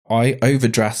I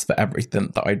overdress for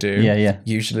everything that I do. Yeah.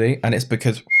 Usually, and it's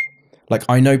because like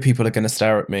I know people are going to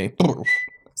stare at me,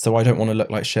 so I don't want to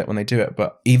look like shit when they do it.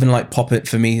 But even like pop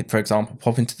into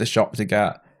the shop to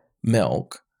get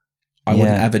milk, I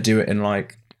wouldn't ever do it in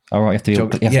like. All right, you have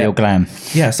to be all glam.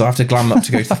 Yeah, so I have to glam up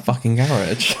to go to the fucking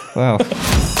garage. Wow.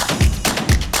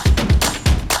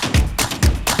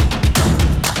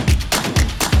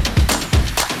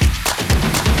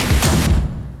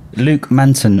 Luke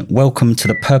Manton, welcome to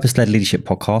the Purpose-Led Leadership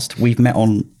Podcast. We've met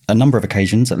on a number of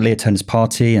occasions at Leah Turner's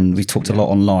party, and we've talked a lot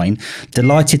online.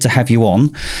 Delighted to have you on.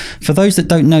 For those that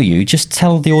don't know you, just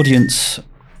tell the audience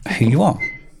who you are.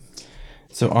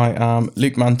 So I am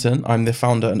Luke Manton. I'm the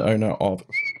founder and owner of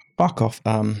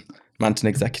Manton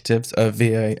Executives, a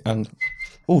VA and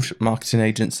marketing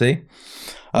agency.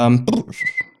 I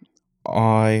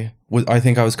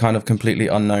think I was kind of completely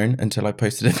unknown until I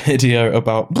posted a video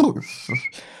about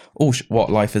what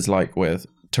life is like with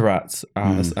Tourette's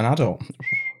as an adult.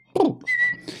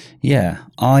 Yeah,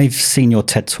 I've seen your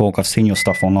TED Talk. I've seen your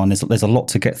stuff online. There's a lot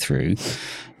to get through.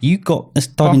 Let's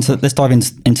dive into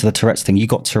the Tourette's thing. You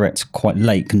got Tourette's quite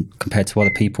late compared to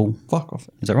other people. Fuck off.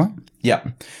 Is that right?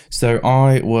 Yeah. So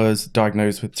I was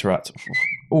diagnosed with Tourette's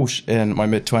in my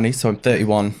mid-20s. So I'm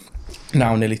 31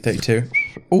 now, nearly 32.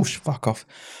 Fuck off.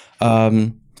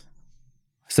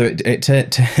 So it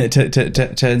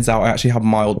turns out I actually had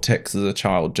mild tics as a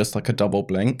child, just like a double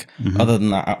blink. Mm-hmm. Other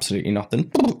than that, absolutely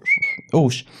nothing.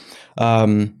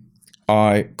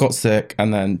 I got sick,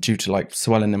 and then due to like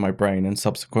swelling in my brain and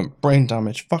subsequent brain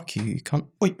damage, fuck you can't.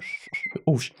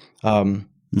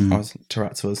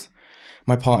 Tourette's was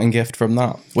my parting gift from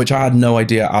that, which I had no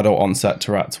idea adult onset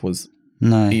Tourette's was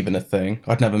even a thing.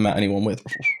 I'd never met anyone with.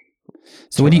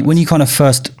 So when you kind of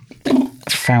first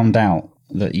found out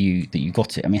that you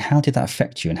got it, I mean, how did that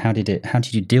affect you, and how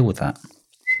did you deal with that?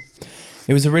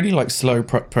 It was a really like slow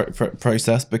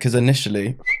process, because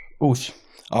initially,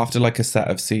 after like a set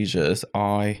of seizures,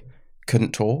 I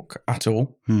couldn't talk at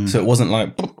all. So it wasn't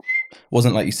like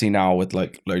you see now with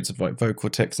like loads of like vocal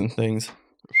tics and things.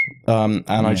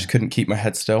 I just couldn't keep my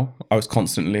head still. I was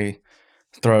constantly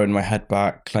throwing my head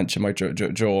back, clenching my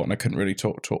jaw, and I couldn't really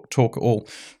talk at all.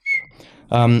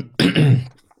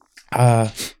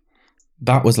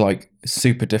 That was like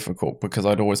super difficult, because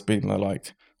I'd always been the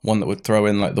like one that would throw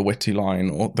in like the witty line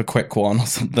or the quick one or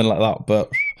something like that.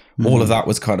 But all of that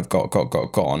was kind of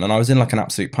gone, and I was in like an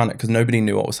absolute panic because nobody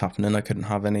knew what was happening. I couldn't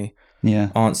have any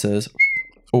answers.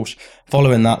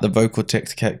 Following that, the vocal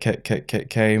tics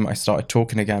came. I started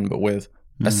talking again, but with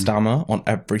a stammer on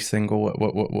every single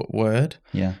word.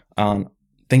 Yeah.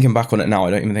 Thinking back on it now, I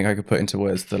don't even think I could put into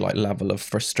words the like level of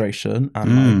frustration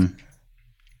and like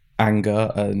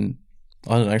anger and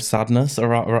I don't know, sadness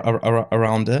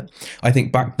around it. I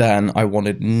think back then I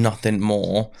wanted nothing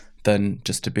more than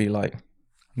just to be like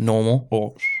normal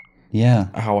or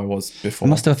how I was before. It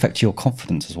must have affected your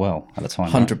confidence as well at the time.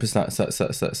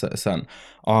 100%.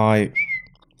 I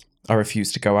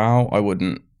refused to go out. I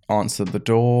wouldn't answer the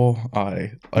door.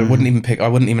 I wouldn't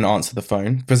even answer the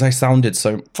phone, because I sounded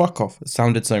so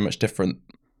much different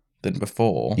than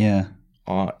before. Yeah.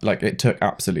 Like it took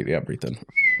absolutely everything.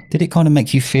 Did it kind of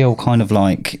make you feel kind of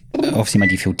like, obviously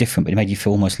made you feel different, but it made you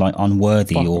feel almost like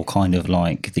unworthy or kind of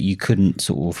like that you couldn't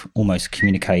sort of almost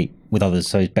communicate with others,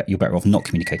 so you're better off not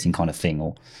communicating kind of thing?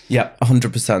 Or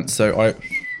 100%. So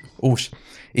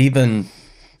even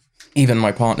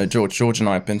my partner George and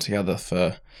I have been together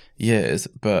for years,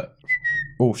 but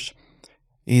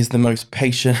he's the most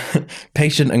patient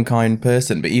and kind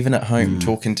person. But even at home,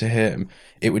 talking to him,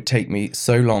 it would take me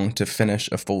so long to finish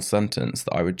a full sentence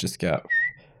that I would just get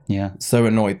so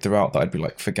annoyed throughout that I'd be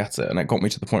like, forget it. And it got me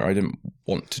to the point where I didn't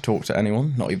want to talk to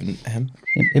anyone, not even him.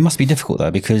 It must be difficult though,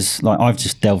 because like I've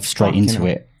just delved straight into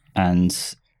it, and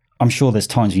I'm sure there's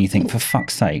times when you think, for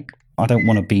fuck's sake, I don't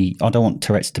want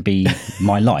Tourette's to be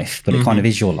my life, but it kind of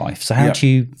is your life. So how do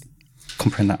you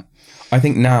comprehend that? I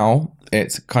think now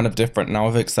it's kind of different. Now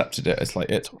I've accepted it. It's like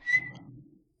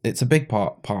it's a big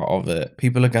part of it.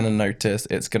 People are going to notice.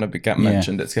 It's going to get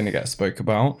mentioned. It's going to get spoke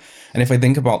about. And if I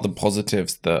think about the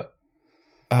positives that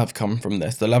have come from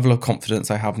this, the level of confidence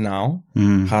I have now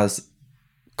has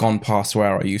gone past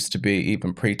where I used to be,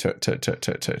 even Tourette.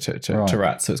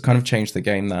 So it's kind of changed the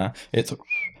game there. It's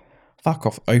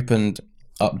opened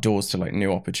up doors to like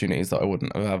new opportunities that I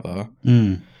wouldn't have ever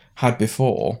had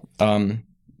before.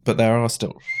 But there are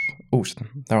still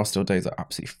days I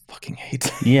absolutely fucking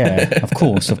hate. Yeah, of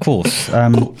course.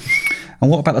 And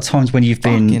what about the times when you've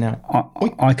been?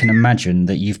 I can imagine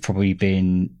that you've probably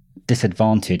been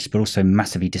disadvantaged, but also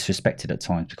massively disrespected at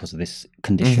times because of this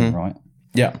condition, right?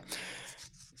 Yeah.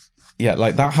 yeah,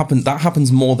 like that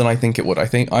happens more than I think it would. I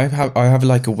think I have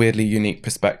like a weirdly unique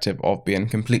perspective of being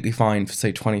completely fine for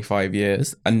say 25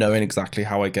 years and knowing exactly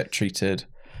how I get treated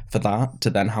for that to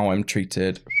then how I'm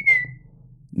treated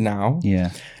now.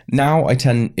 Yeah. Now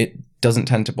it doesn't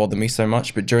tend to bother me so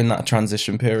much, but during that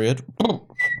transition period,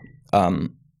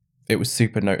 it was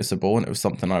super noticeable, and it was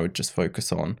something I would just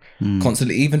focus on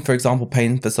constantly. Even, for example,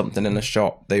 paying for something in a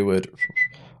shop,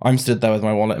 I'm stood there with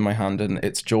my wallet in my hand, and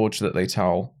it's George that they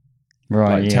tell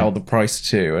the price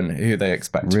to and who they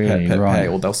expect to pay,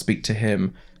 or they'll speak to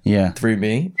him through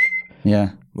me.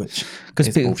 Yeah. Which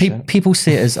because people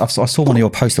see it as I saw one of your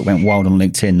posts that went wild on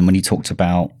LinkedIn when you talked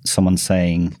about someone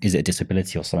saying, is it a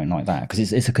disability or something like that?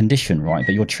 Because it's a condition, right?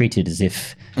 But you're treated as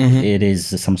if it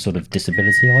is some sort of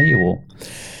disability, are you? Or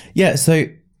yeah, so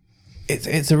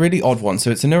it's a really odd one.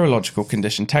 So it's a neurological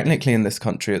condition. Technically in this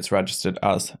country it's registered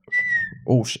as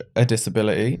a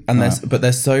disability, and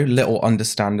there's so little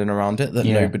understanding around it that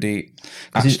nobody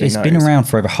actually it's knows. been around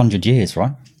for over 100 years,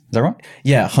 right? Is that right?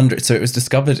 Yeah, 100. So it was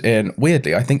discovered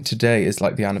weirdly, I think today is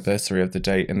like the anniversary of the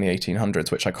date in the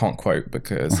 1800s, which I can't quote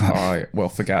because I will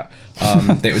forget.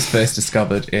 It was first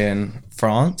discovered in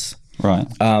France. Right.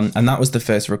 And that was the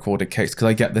first recorded case, because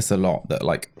I get this a lot, that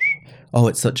like, oh,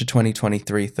 it's such a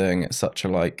 2023 thing. It's such a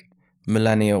like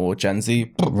millennial or Gen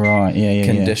Z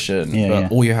condition.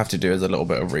 But all you have to do is a little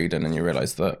bit of reading and you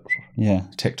realize that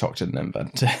TikTok didn't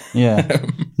invent it.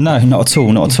 No, not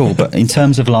at all. But in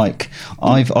terms of like,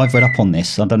 I've read up on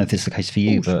this. I don't know if this is the case for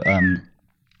you, but I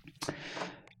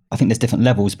think there's different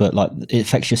levels, but like it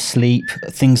affects your sleep.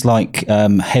 Things like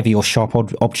heavy or sharp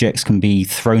objects can be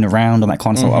thrown around and that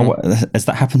kind of stuff. Has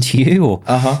that happened to you? Or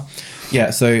yeah,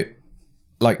 so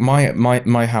like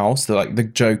my house, like the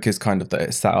joke is kind of that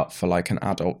it's set up for like an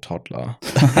adult toddler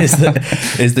is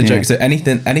the joke. So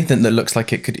anything that looks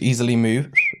like it could easily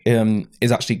move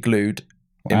is actually glued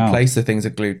in place. So things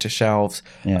are glued to shelves.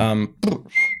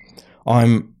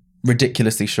 I'm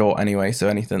ridiculously short anyway, so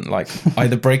anything like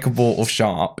either breakable or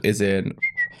sharp is in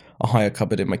a higher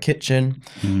cupboard in my kitchen.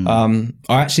 I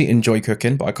actually enjoy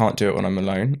cooking, but I can't do it when I'm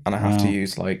alone, and I have to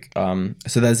use like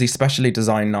so there's these specially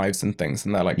designed knives and things,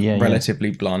 and they're like relatively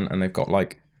blunt, and they've got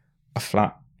like a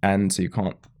flat end so you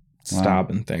can't stab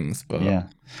and things. But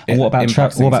and what about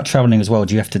traveling as well?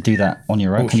 Do you have to do that on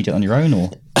your own? Can you do it on your own,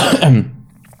 or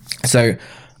so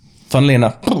funnily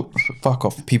enough, fuck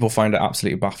off, people find it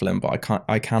absolutely baffling, but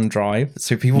I can drive.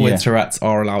 So people with Tourette's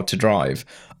are allowed to drive,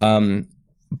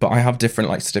 but I have different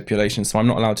like stipulations. So I'm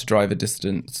not allowed to drive a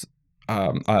distance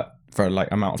for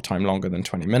like amount of time longer than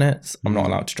 20 minutes. I'm not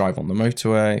allowed to drive on the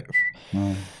motorway,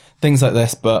 things like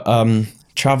this. But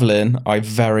traveling, I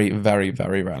very, very,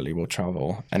 very rarely will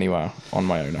travel anywhere on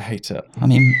my own. I hate it. I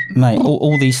mean, mate,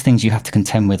 all these things you have to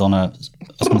contend with on I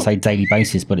was going to say daily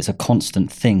basis, but it's a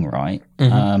constant thing, right?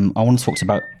 I want to talk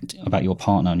about your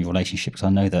partner and your relationship, because I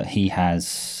know that he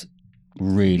has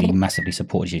really massively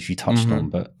supported you, as you touched on.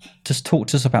 But just talk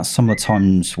to us about some of the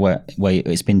times where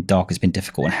it's been dark, it's been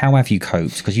difficult, and how have you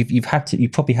coped? Because you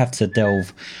probably had to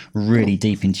delve really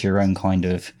deep into your own kind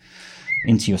of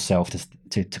into yourself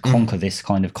to conquer this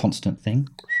kind of constant thing.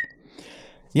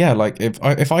 Yeah, like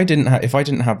if I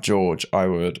didn't have George, I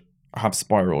would have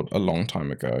spiraled a long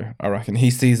time ago. I reckon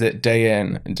he sees it day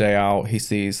in and day out. He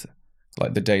sees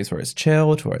like the days where it's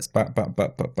chilled, where it's bad,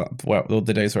 well,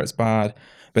 the days where it's bad.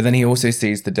 But then he also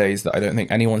sees the days that I don't think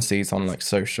anyone sees on like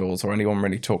socials or anyone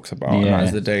really talks about. And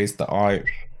that's the days that I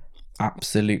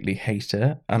absolutely hate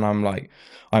it. And I'm like,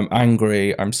 I'm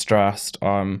angry, I'm stressed,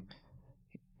 I'm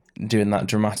doing that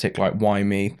dramatic like why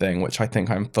me thing, which I think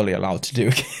I'm fully allowed to do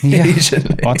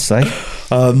occasionally. I'd say.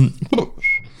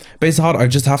 But it's hard. I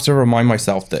just have to remind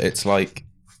myself that it's like,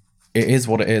 it is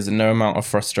what it is, and no amount of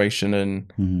frustration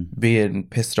and being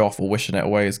pissed off or wishing it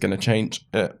away is going to change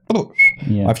it.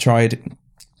 I've tried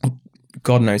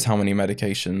God knows how many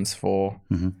medications for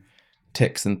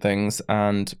tics and things,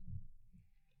 and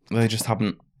they just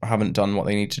haven't done what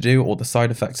they need to do, or the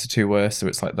side effects are too worse, so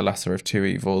it's like the lesser of two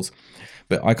evils.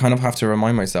 But I kind of have to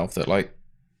remind myself that like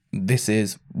this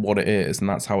is what it is, and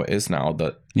that's how it is now.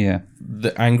 That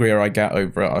the angrier I get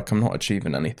over it, like I'm not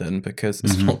achieving anything, because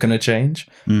it's not going to change.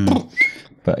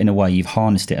 But in a way, you've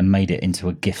harnessed it and made it into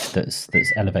a gift that's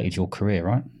elevated your career,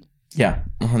 right? Yeah,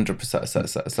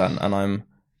 100%. And I'm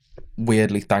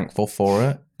weirdly thankful for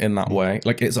it in that way.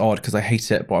 Like it's odd because I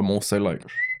hate it, but I'm also like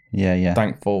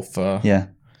thankful for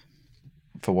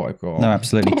what I've got. No,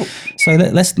 absolutely. So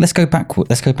let's go back.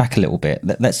 Let's go back a little bit.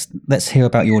 Let's hear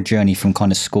about your journey from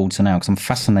kind of school to now, because I'm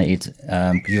fascinated.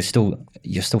 You're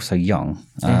still so young,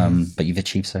 but you've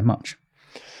achieved so much.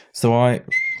 So I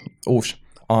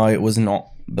was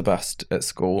not the best at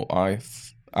school.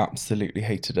 absolutely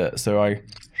hated it. So I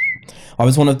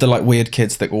was one of the like weird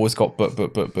kids that always got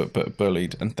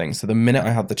bullied and things. So the minute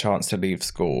I had the chance to leave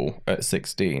school at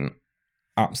 16,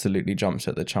 absolutely jumped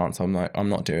at the chance. I'm like, I'm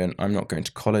not going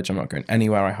to college. I'm not going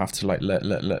anywhere. I have to like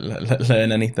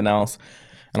learn anything else.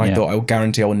 And I thought, I will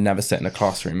guarantee I will never sit in a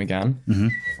classroom again.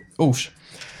 Oosh.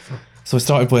 So I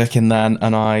started working then,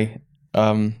 and I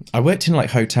worked in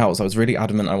like hotels. I was really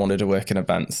adamant I wanted to work in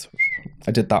events.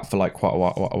 I did that for like quite a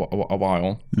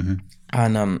while.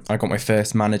 And I got my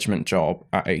first management job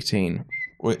at 18,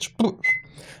 which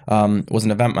was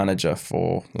an event manager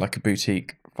for like a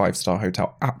boutique 5-star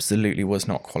hotel. Absolutely was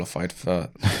not qualified for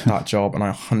that job, and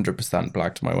I 100%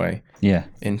 blagged my way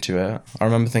into it. I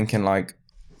remember thinking like,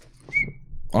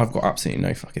 I've got absolutely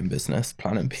no fucking business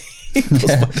planning people's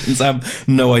weddings. I have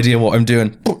no idea what I'm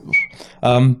doing.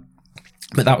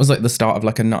 But that was like the start of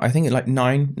like I think like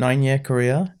 9-year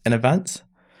career in events.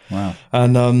 Wow.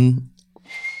 And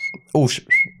I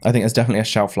think there's definitely a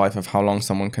shelf life of how long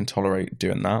someone can tolerate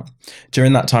doing that.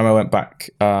 During that time, I went back,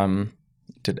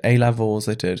 did A-levels.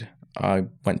 I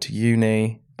went to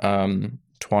uni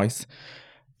twice,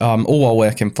 all while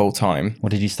working full time. What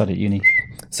did you study at uni?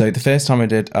 So the first time I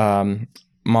did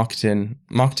marketing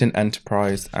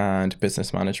enterprise and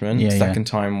business management. Second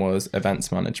time was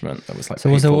events management. That was like,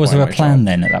 so was there a plan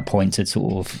then at that point to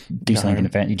sort of do something in an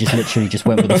event? You just literally just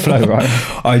went with the flow, right?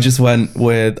 I just went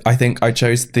with, I think I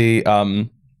chose the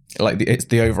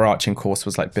the overarching course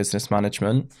was like business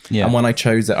management. And when I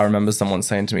chose it, I remember someone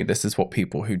saying to me, this is what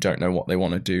people who don't know what they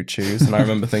want to do choose. And I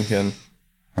remember thinking,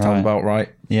 sounds about right.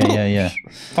 Yeah.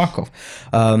 Fuck off.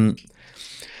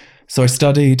 So I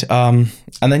studied, and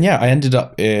then I ended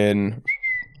up I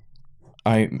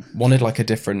wanted like a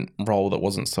different role that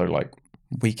wasn't so like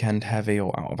weekend heavy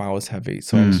or out of hours heavy.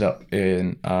 So I ended up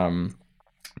in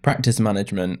practice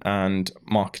management and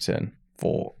marketing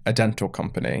for a dental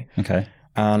company. Okay.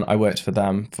 And I worked for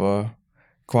them for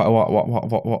quite a while.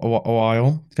 I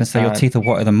was going to say your teeth are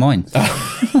whiter than mine.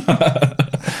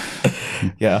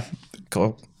 Yeah,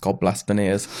 God bless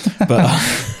veneers. But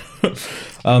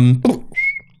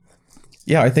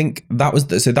I think that was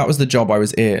the job I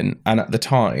was in. And at the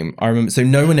time, I remember, so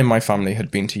no one in my family had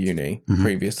been to uni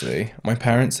previously. My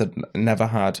parents had never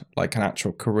had like an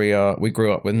actual career. We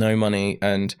grew up with no money.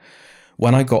 And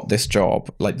when I got this job,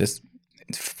 like this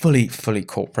fully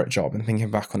corporate job, and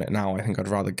thinking back on it now, I think I'd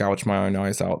rather gouge my own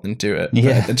eyes out than do it. But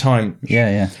at the time,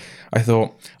 I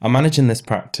thought, I'm managing this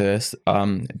practice.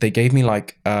 They gave me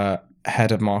like a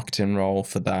head of marketing role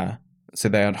for there. So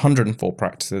they had 104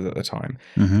 practices at the time.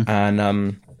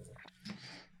 And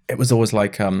it was always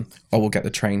like, we'll get the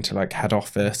train to like head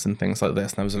office and things like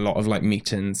this. And there was a lot of like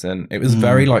meetings, and it was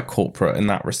very like corporate in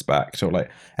that respect, or like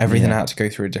everything had to go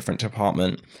through a different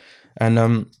department.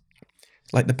 And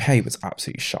like the pay was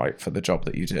absolutely shite for the job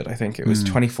that you did. I think it was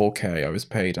 24k I was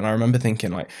paid. And I remember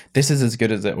thinking like, this is as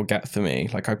good as it will get for me.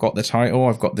 Like I've got the title,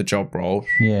 I've got the job role.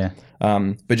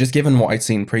 But just given what I'd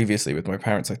seen previously with my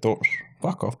parents, I thought,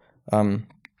 fuck off.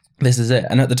 This is it.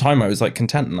 And at the time I was like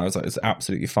content, and I was like, it's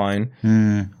absolutely fine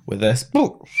with this.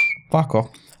 Fuck off.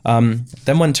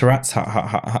 Then when Tourette's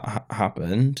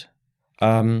happened,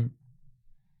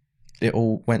 it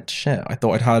all went to shit. I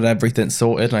thought I'd had everything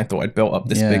sorted, and I thought I'd built up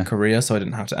this big career so I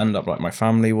didn't have to end up like my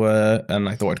family were, and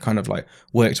I thought I'd kind of like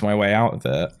worked my way out of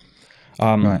it.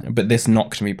 But this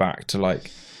knocked me back to like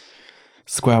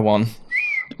square one.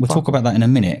 We'll talk about that in a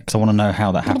minute, because I want to know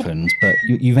how that happened. But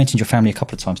you mentioned your family a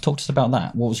couple of times. Talk to us about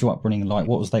that. What was your upbringing like?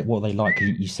 What were they like?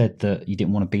 You said that you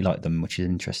didn't want to be like them, which is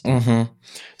interesting.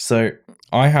 So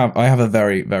I have a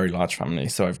very, very large family.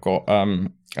 So I've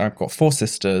got 4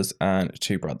 sisters and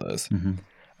 2 brothers.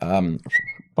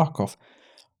 Fuck off.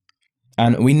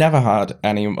 And we never had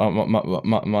any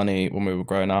money when we were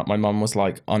growing up. My mum was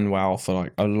like unwell for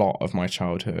like a lot of my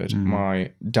childhood.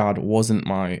 My dad wasn't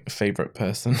my favorite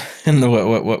person in the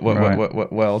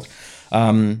world.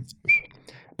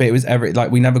 But it was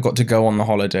we never got to go on the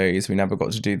holidays. We never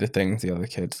got to do the things the other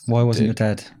kids Why wasn't did.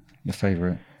 your dad your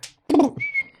favorite?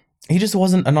 He just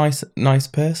wasn't a nice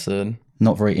person.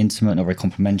 Not very intimate, not very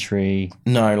complimentary.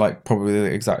 No, like probably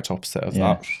the exact opposite of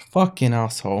that. Fucking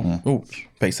asshole. Oh,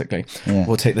 basically.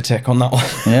 We'll take the tick on that one.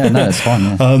 No, it's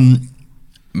fine.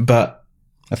 But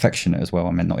affectionate as well.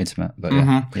 I mean, not intimate, but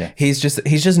He's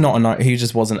just not a nice. He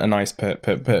just wasn't a nice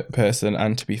person,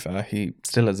 and to be fair, he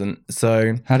still isn't.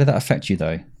 So how did that affect you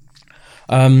though?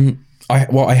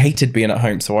 I hated being at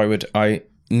home, so I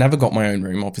never got my own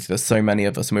room. Obviously, there's so many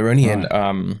of us, and we were only in.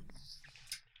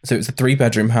 So it was a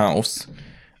 3-bedroom house,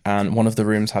 and one of the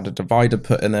rooms had a divider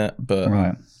put in it, but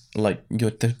like you're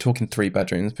talking 3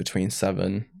 bedrooms between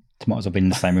 7. It might as well be in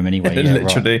the same room anyway.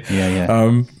 Literally.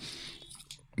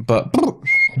 but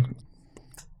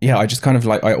yeah, I just kind of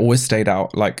like, I always stayed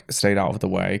out of the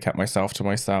way, kept myself to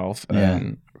myself. Yeah.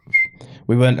 And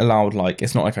we weren't allowed, like,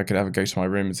 it's not like I could ever go to my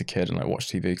room as a kid and like watch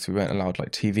TV, because we weren't allowed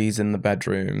like TVs in the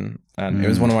bedroom. And it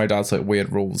was one of my dad's like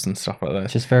weird rules and stuff like that.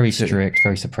 Just very strict,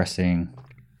 very suppressing.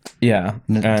 Yeah.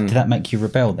 And did that make you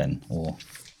rebel then, or?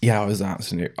 Yeah, I was an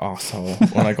absolute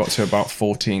arsehole when I got to about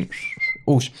 14.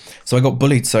 So I got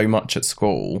bullied so much at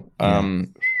school.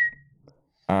 And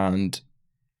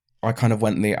I kind of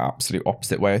went the absolute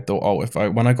opposite way. I thought,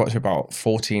 when I got to about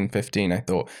 14, 15, I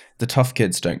thought, the tough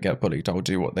kids don't get bullied. I'll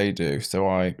do what they do. So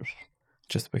I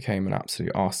just became an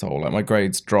absolute arsehole. Like, my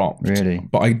grades dropped. Really?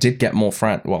 But I did get more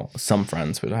friends. Well, some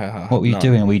friends. But what were you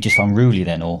doing? Were you just unruly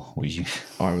then, or were you?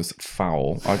 I was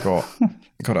foul. I got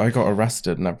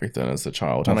arrested and everything as a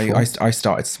child. And I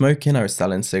started smoking. I was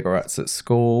selling cigarettes at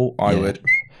school. I would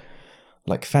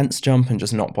like fence jump and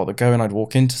just not bother going. I'd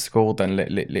walk into school, then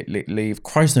leave.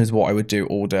 Christ knows what I would do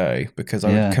all day, because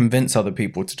I would convince other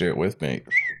people to do it with me.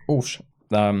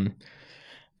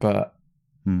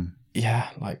 Yeah,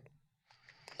 like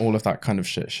all of that kind of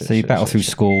shit. So you battle through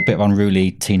school, bit of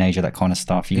unruly teenager, that kind of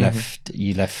stuff. You left. Did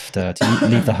you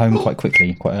leave the home quite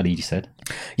quickly, quite early? You said.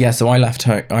 Yeah, so I left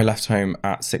home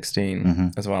at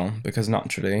 16 as well, because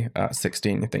naturally at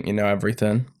 16 you think you know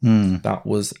everything. That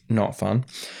was not fun.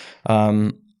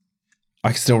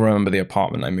 I still remember the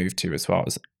apartment I moved to as well. It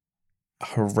was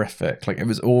horrific. Like, it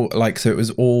was all like, so it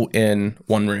was all in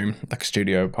one room, like a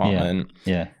studio apartment.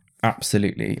 Yeah.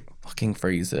 Absolutely fucking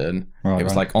freezing. Right, it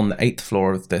was like on the 8th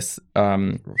floor of this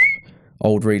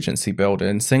old Regency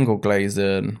building, single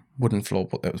glazing, wooden floor.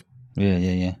 It was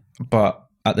Yeah. But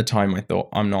at the time I thought,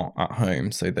 I'm not at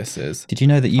home, so this is. Did you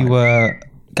know that you were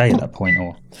gay at that point,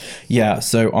 or? Yeah,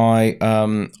 so I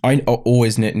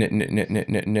always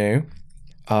knew.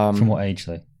 From what age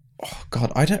though? Oh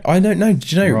God, I don't know.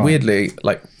 Do you know, weirdly,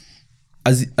 like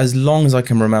as long as I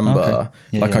can remember,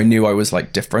 I knew I was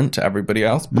like different to everybody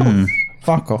else.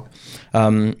 Fuck off.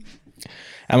 And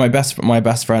my best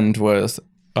friend was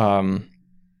a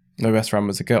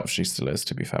girl. She still is,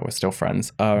 to be fair. We're still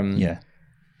friends.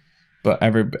 But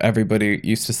everybody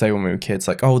used to say when we were kids,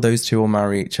 like, oh, those two will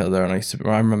marry each other. And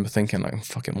I remember thinking, like,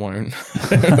 fucking won't.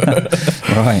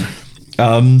 Right.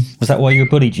 Was that why you were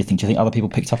bullied, do you think? Other people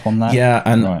picked up on that? Yeah,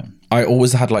 and I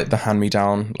always had like the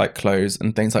hand-me-down like clothes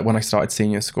and things. Like, when I started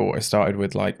senior school, I started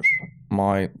with like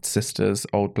my sister's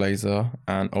old blazer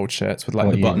and old shirts with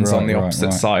like the buttons on the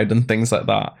opposite side and things like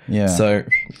that. Yeah. So,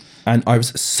 and I was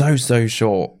so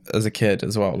short as a kid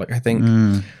as well. Like, I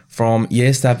think from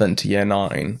year 7 to year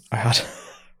 9, I had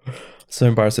so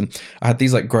embarrassing. I had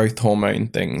these like growth hormone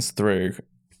things through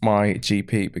my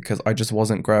GP because I just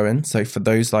wasn't growing. So for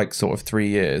those like sort of 3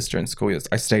 years during school years,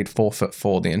 I stayed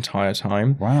 4'4" the entire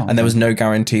time. Wow. And there was no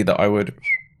guarantee that I would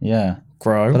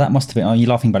grow. But that must have been, you're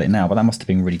laughing about it now, but that must have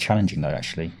been really challenging though,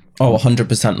 actually. Oh,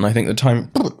 100%. And I think the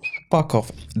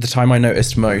time I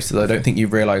noticed most is I don't think you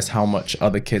realize how much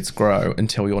other kids grow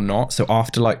until you're not. So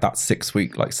after like that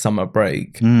 6-week like summer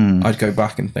break, I'd go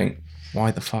back and think,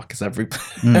 why the fuck is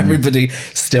everybody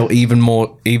still even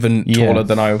taller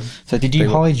than I? So did you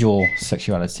hide your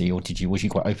sexuality, or was you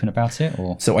quite open about it,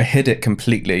 or? So I hid it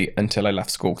completely until I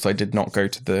left school, because I did not go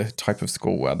to the type of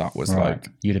school where that was like.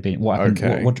 You'd have been. What happened?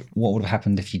 Okay. What would have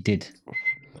happened if you did?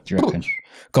 Do you reckon?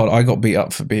 God, I got beat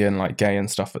up for being like gay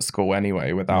and stuff at school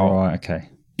anyway, without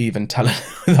even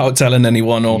telling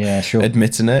anyone or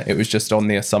admitting it. It was just on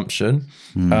the assumption.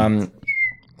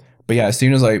 But yeah, as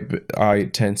soon as I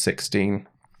turned 16,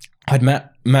 I'd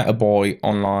met a boy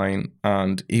online,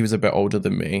 and he was a bit older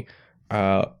than me.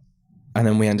 And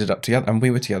then we ended up together, and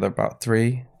we were together about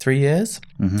 3 years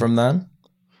from then.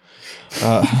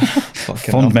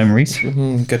 Fond memories.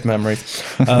 Good memories.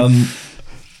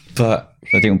 But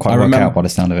they didn't quite work out by the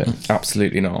sound of it.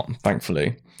 Absolutely not,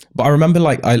 thankfully. But I remember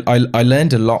like I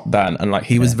learned a lot then, and like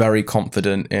he was very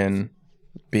confident in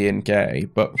being gay,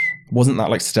 but wasn't that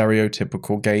like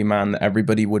stereotypical gay man that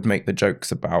everybody would make the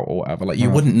jokes about or whatever. Like, you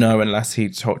wouldn't know unless he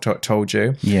told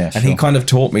you. Yeah, and he kind of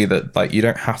taught me that like you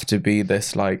don't have to be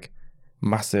this like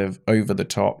massive over the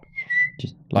top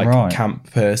like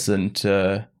camp person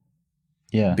to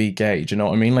be gay. Do you know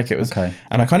what I mean? Like, it was and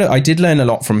I did learn a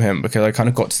lot from him, because I kind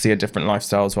of got to see a different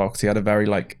lifestyle as well, because he had a very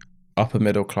like upper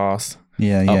middle class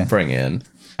upbringing,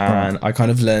 and I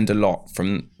kind of learned a lot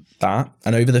from that.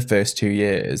 And over the first 2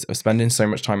 years of spending so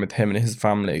much time with him and his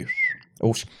family,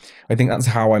 I think that's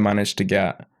how I managed to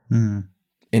get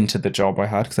into the job I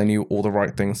had, because I knew all the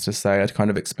right things to say. I'd kind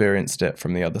of experienced it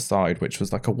from the other side, which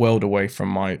was like a world away from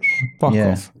my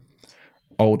off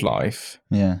old life.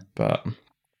 Yeah. But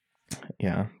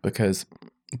yeah, because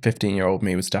 15-year-old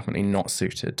me was definitely not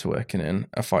suited to working in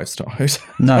a 5-star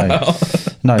hotel.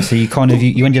 No. So you kind of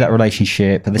you ended that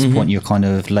relationship. At this point, you're kind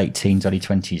of late teens, early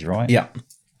 20s, right? Yeah.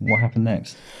 What happened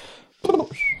next?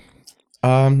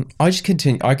 I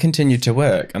continued to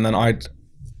work, and then I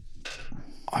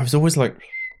was always like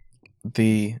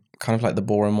the kind of like the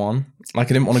boring one. Like,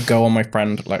 I didn't want to go on my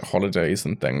friend like holidays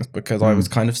and things because I was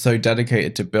kind of so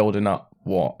dedicated to building up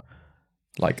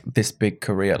like this big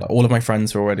career. Like, all of my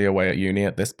friends were already away at uni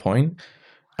at this point,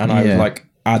 and I was like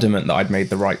adamant that I'd made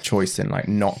the right choice in like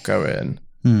not going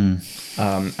and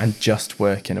just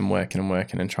working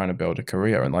and trying to build a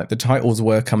career. And like the titles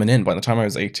were coming in by the time I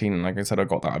was 18, and like I said, I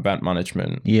got that event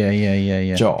management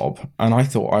job, and I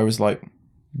thought I was like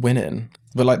winning.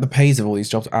 But like the pays of all these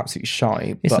jobs are absolutely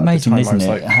shy. It's amazing, isn't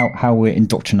it? How we're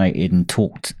indoctrinated and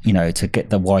taught, to get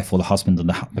the wife or the husband and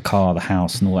the car, the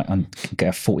house, and all that, and get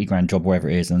a 40 grand job wherever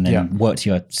it is, and then work to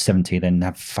your 70, then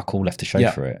have fuck all left to show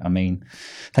for it. I mean,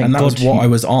 and that was what I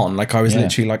was on. Like, I was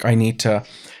literally like, I need to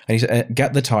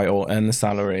get the title and the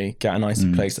salary, get a nice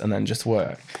place, and then just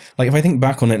work. Like, if I think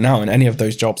back on it now, in any of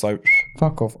those jobs,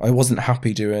 fuck off. I wasn't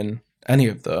happy doing any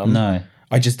of them. No.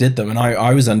 I just did them, and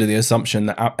I was under the assumption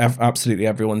that absolutely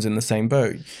everyone's in the same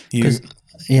boat. You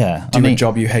do a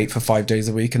job you hate for 5 days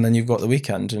a week, and then you've got the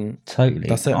weekend, and totally.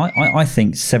 That's it. I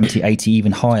think 70, 80,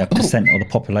 even higher percent of the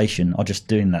population are just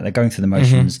doing that. They're going through the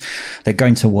motions. They're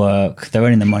going to work. They're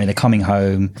earning the money. They're coming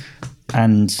home.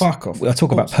 And fuck off. I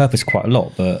talk about purpose quite a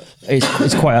lot, but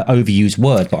it's quite an overused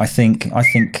word. But I think a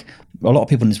lot of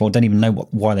people in this world don't even know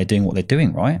why they're doing what they're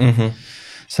doing, right? Mm-hmm.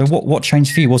 So what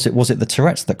changed for you? Was it the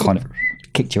Tourette's that kind of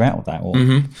kicked you out of that? Or?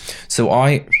 So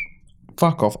I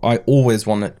always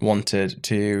wanted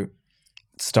to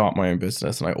start my own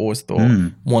business, and I always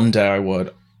thought one day I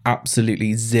would.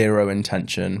 Absolutely zero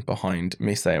intention behind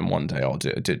me saying one day I'll do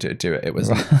it. It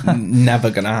was never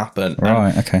going to happen.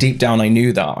 Right. Okay. Deep down, I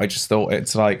knew that. I just thought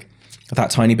it's like that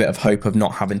tiny bit of hope of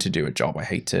not having to do a job I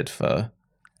hated forever.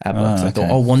 I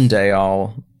thought, one day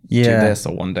I'll do this,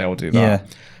 or one day I'll do that.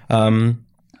 Yeah.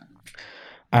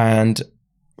 And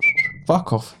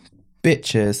fuck off,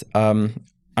 bitches.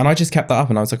 And I just kept that up,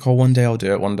 and I was like, one day I'll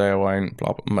do it, one day I won't,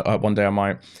 one day I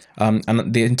might.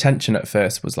 And the intention at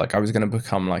first was like I was going to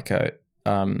become like a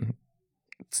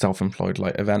self-employed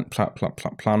like event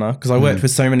planner, because I worked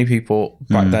with so many people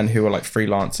back then who were like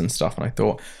freelance and stuff, and I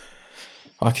thought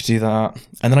I could do that.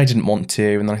 And then I didn't want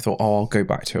to, and then I thought, I'll go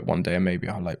back to it one day, and maybe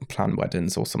I'll like plan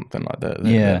weddings or something like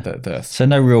that. So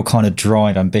no real kind of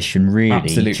dried ambition, really.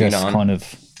 Absolutely just none. Kind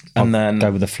of, and then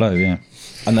go with the flow. Yeah.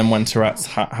 And then when Tourette's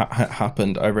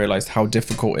happened, I realized how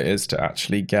difficult it is to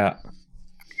actually get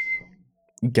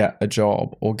a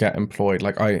job or get employed.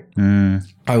 Like I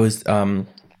wasn't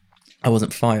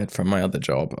fired from my other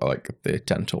job, like the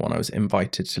dental one. I was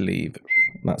invited to leave.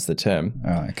 That's the term.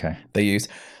 Oh, okay. They use.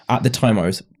 At the time, I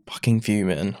was fucking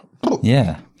fuming.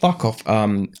 Yeah. Fuck off.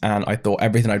 And I thought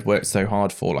everything I'd worked so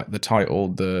hard for, like the title,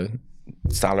 the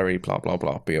salary, blah blah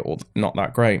blah, be all not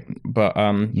that great. But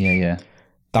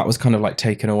that was kind of like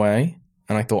taken away,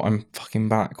 and I thought, I'm fucking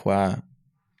back where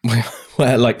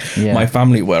like my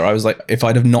family were. I was like, if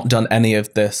I'd have not done any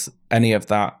of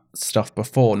that stuff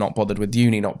before, not bothered with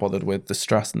uni, not bothered with the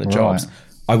stress and the jobs,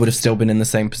 I would have still been in the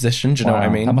same position. Do you know what I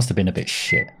mean? That must have been a bit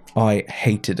shit. I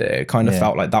hated it. It kind of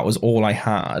felt like that was all I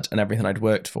had and everything I'd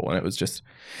worked for, and it was just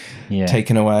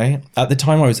taken away. At the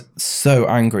time, I was so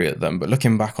angry at them, but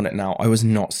looking back on it now, I was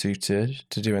not suited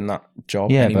to doing that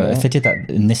job anymore. But if they did that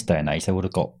in this day and age, they would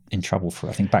have got in trouble for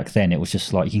it. I think back then it was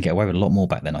just like, you can get away with a lot more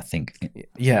back then, I think.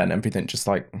 Yeah, and everything just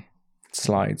like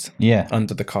slides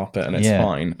under the carpet, and it's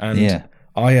fine. And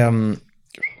I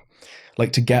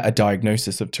like to get a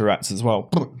diagnosis of Tourette's as well.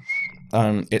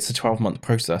 It's a 12-month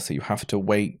process, so you have to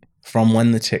wait from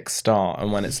when the tics start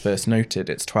and when it's first noted.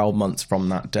 It's 12 months from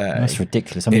that day. That's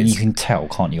ridiculous. I mean, you can tell,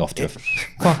 can't you, after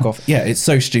fuck off. Yeah, it's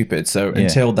so stupid. So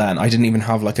until then, I didn't even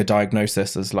have like a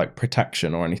diagnosis as like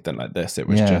protection or anything like this. It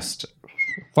was just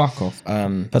fuck off.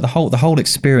 But the whole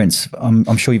experience,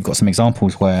 I'm sure you've got some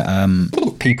examples where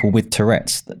people with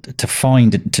Tourette's to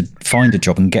find a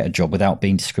job and get a job without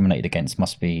being discriminated against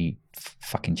must be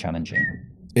fucking challenging.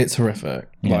 It's horrific.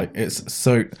 Like, it's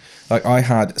so, like, I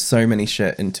had so many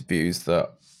shit interviews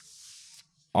that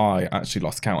I actually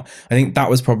lost count. I think that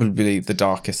was probably the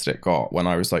darkest it got, when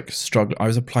I was like struggling. I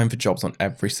was applying for jobs on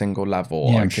every single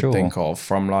level I could think of,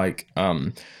 from like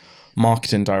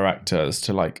marketing directors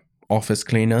to like office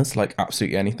cleaners, like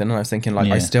absolutely anything. And I was thinking,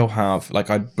 like, I still have, like,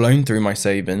 I'd blown through my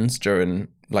savings during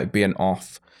like being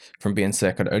off from being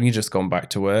sick. I'd only just gone back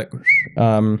to work.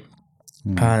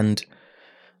 And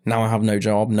now I have no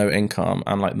job, no income,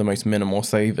 and like the most minimal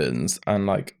savings. And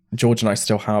like, George and I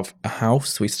still have a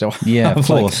house. We still have Yeah, of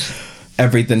like course.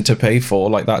 everything to pay for.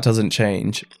 Like that doesn't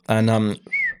change. And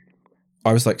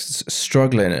I was like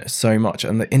struggling it so much,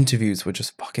 and the interviews were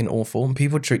just fucking awful. And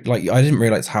people treat like I didn't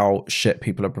realize how shit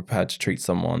people are prepared to treat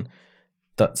someone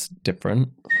that's different.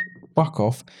 Fuck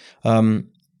off. I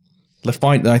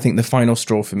think the final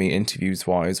straw for me interviews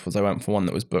wise was I went for one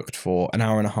that was booked for an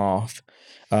hour and a half.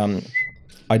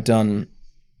 I'd done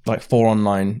like 4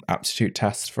 online aptitude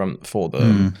tests for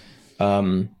them.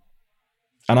 And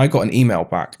I got an email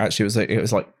back. Actually, it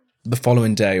was like the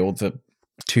following day or the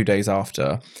 2 days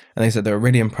after, and they said they were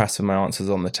really impressed with my answers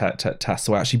on the test.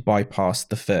 So I actually bypassed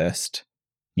the first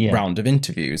round of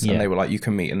interviews, and they were like, "You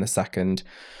can meet in the second."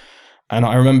 And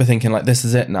I remember thinking, like, this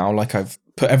is it now. Like, I've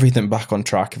put everything back on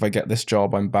track. If I get this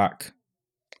job, I'm back,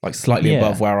 like, slightly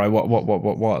above where I what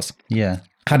was. Yeah.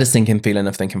 Had a sinking feeling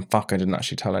of thinking, fuck, I didn't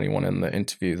actually tell anyone in the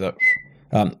interview that,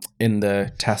 in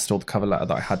the test or the cover letter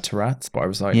that I had Tourette's. But I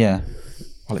was like,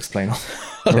 I'll explain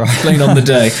explain on the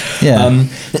day.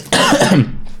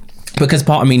 Because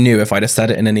part of me knew if I'd have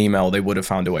said it in an email, they would have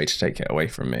found a way to take it away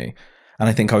from me. And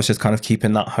I think I was just kind of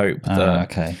keeping that hope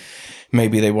that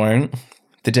maybe they won't.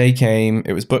 The day came,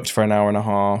 it was booked for an hour and a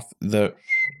half. The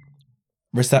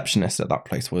receptionist at that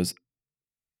place was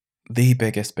the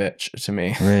biggest bitch to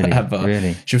me ever.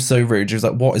 Really? She was so rude. She was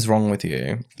like, what is wrong with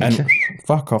you? And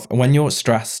fuck off. And when you're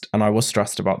stressed, and I was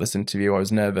stressed about this interview, I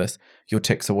was nervous, your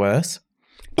tics are worse.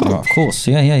 Oh, of course.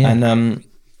 Yeah. And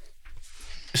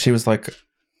she was like,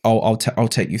 I'll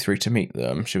take you through to meet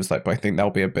them. She was like, but I think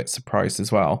they'll be a bit surprised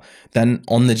as well. Then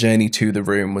on the journey to the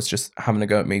room was just having a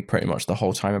go at me pretty much the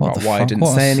whole time about why I didn't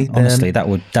say anything. Honestly, that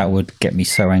would get me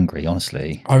so angry,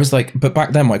 honestly. I was like, but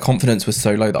back then my confidence was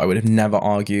so low that I would have never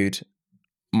argued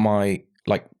my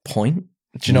like point.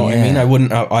 Do you know what I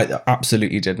mean? I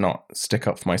absolutely did not stick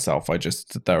up for myself. I just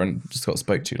stood there and just got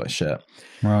spoke to like shit.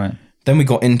 Right. Then we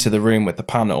got into the room with the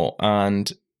panel,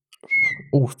 and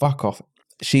fuck off.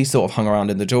 She sort of hung around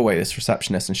in the doorway, this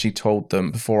receptionist, and she told them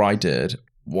before I did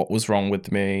what was wrong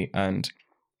with me. And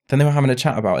then they were having a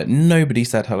chat about it. Nobody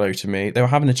said hello to me. They were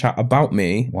having a chat about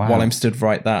me while I'm stood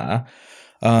right there.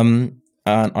 And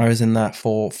I was in there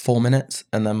for 4 minutes,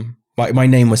 and then my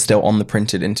name was still on the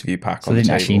printed interview pack. So they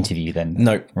didn't actually interview you then?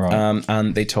 No. Right.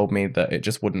 And they told me that it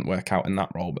just wouldn't work out in that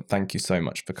role, but thank you so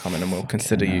much for coming, and we'll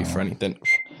consider you for anything.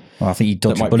 Well, I think you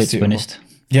dodged a bullet, to be honest.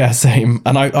 Yeah, same.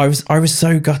 And I was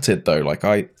so gutted though. Like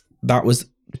that was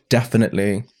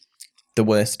definitely the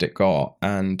worst it got.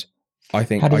 And I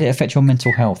think how did it affect your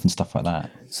mental health and stuff like that?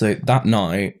 So that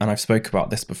night, and I've spoke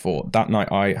about this before, that night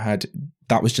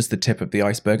that was just the tip of the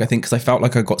iceberg. I think because I felt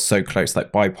like I got so close,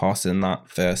 like bypassing that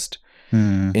first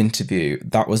interview.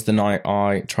 That was the night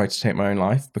I tried to take my own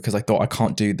life because I thought I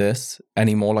can't do this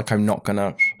anymore. Like I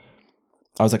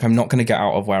was like, I'm not gonna get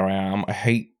out of where I am. I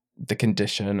hate the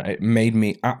condition. It made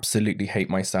me absolutely hate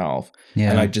myself.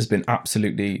 And I'd just been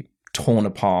absolutely torn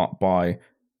apart by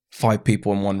 5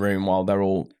 people in one room while they're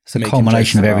all it's a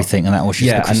culmination of everything, and that was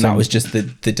just that was just the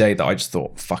day that I just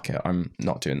thought, fuck it, I'm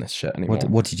not doing this shit anymore.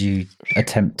 What did you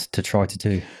attempt to try to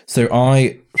do? So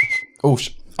I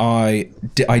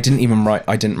didn't even write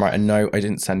a note, I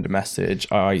didn't send a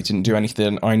message, I didn't do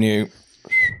anything. I knew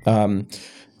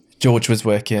George was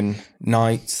working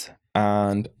nights,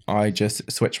 and I just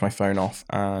switched my phone off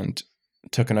and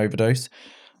took an overdose.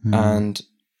 And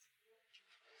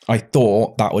I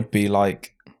thought that would be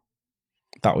like,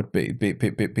 that would be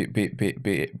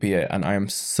it. And I am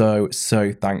so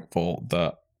thankful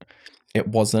that it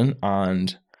wasn't.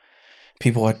 And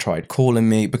people had tried calling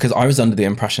me because I was under the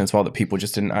impression as well that people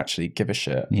just didn't actually give a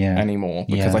shit anymore.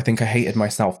 Because I think I hated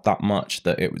myself that much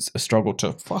that it was a struggle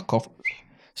to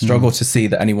to see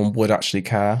that anyone would actually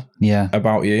care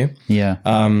about you.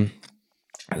 And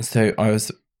so I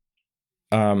was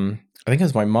I think it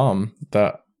was my mum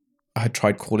that I had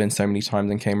tried calling so many times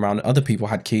and came around. Other people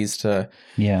had keys to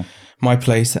my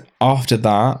place. After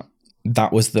that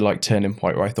was the like turning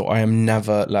point where I thought I am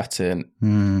never letting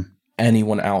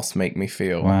anyone else make me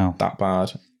feel that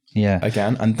bad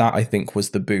again. And that I think was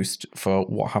the boost for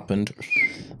what happened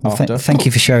after. Thank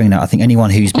you for sharing that. I think anyone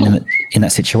who's been in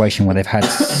that situation where they've had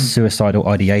suicidal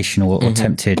ideation or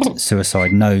attempted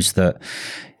suicide knows that,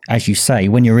 as you say,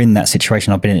 when you're in that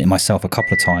situation, I've been in it myself a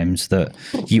couple of times, that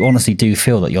you honestly do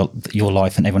feel that your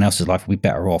life and everyone else's life will be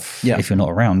better off if you're not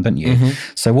around, don't you?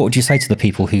 So what would you say to the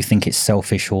people who think it's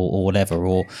selfish or whatever,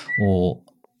 or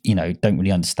you know, don't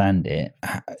really understand it?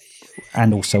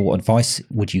 And also, what advice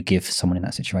would you give someone in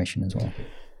that situation as well?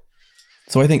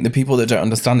 So I think the people that don't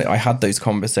understand it, I had those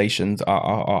conversations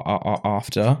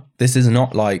after. This is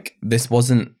not like, this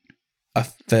wasn't a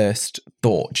first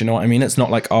thought. Do you know what I mean? It's not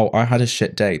like, oh, I had a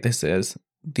shit day. This is,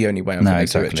 the only way I'm going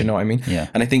to do it. Do you know what I mean? Yeah.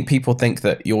 And I think people think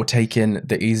that you're taking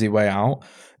the easy way out.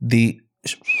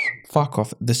 Fuck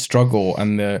off. The struggle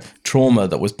and the trauma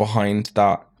that was behind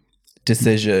that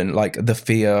decision, like the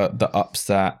fear, the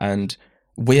upset, and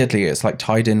weirdly, it's like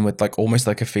tied in with like almost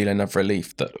like a feeling of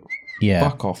relief that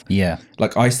fuck off. Yeah.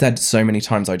 Like I said so many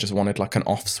times, I just wanted like an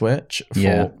off switch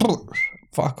for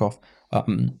fuck off.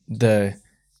 The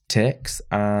tics,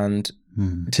 and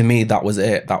to me that was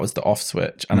it. That was the off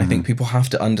switch. And I think people have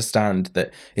to understand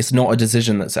that it's not a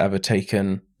decision that's ever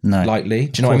taken lightly.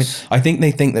 Do you know what I mean? I think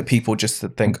they think that people just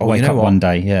think, oh, wake you know up what? one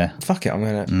day, Fuck it, I'm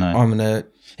gonna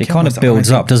it kind of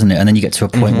builds up, doesn't it? And then you get to a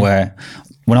point where,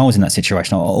 when I was in that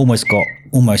situation, I almost got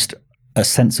a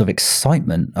sense of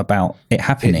excitement about it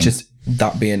happening. It just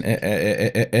that being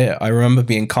it. I remember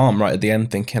being calm right at the end,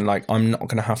 thinking like, I'm not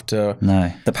gonna have to.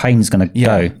 No, the pain's gonna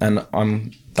go,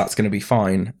 and that's gonna be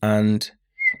fine. And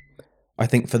I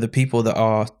think for the people that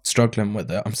are struggling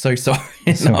with it, I'm so sorry.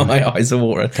 Now my eyes are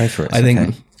watering. Go for it. I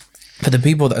think for the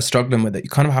people that are struggling with it, you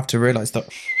kind of have to realize that,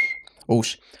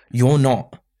 you're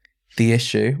not the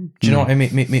issue. Do you know what I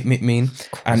mean?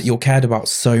 And you're cared about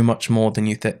so much more than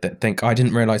you think. I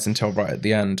didn't realize until right at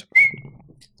the end,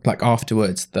 like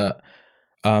afterwards, that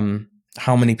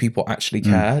how many people actually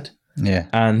cared. Yeah.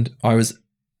 And I was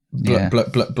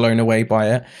blown away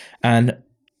by it. And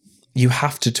you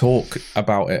have to talk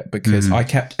about it, because I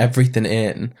kept everything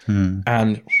in,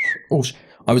 and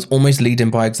I was almost leading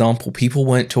by example. People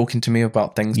weren't talking to me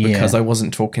about things because I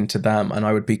wasn't talking to them, and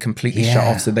I would be completely shut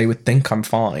off, so they would think I'm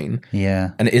fine.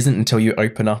 Yeah. And it isn't until you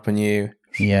open up and you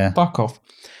fuck off,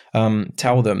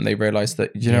 tell them, they realize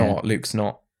that, you know what, Luke's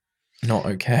not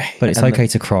okay. But it's okay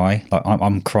to cry. Like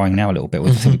I'm crying now a little bit.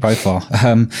 I think we both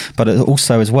are. But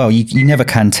also as well, you never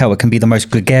can tell. It can be the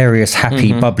most gregarious,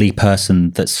 happy, bubbly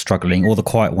person that's struggling, or the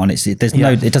quiet one. It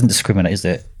doesn't discriminate, is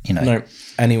it? You know, no,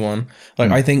 anyone.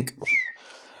 Like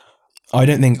I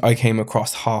don't think I came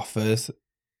across half as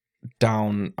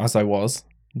down as I was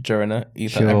during it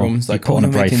either. Sure. Everyone's like, you put on a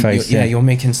brave face. You're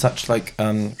making such like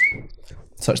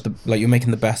you're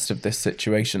making the best of this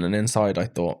situation, and inside I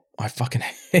thought, I fucking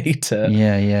hate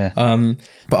it.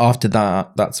 But after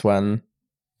that, that's when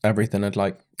everything had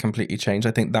like completely changed.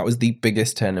 I think that was the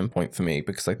biggest turning point for me,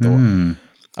 because I thought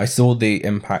I saw the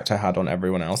impact I had on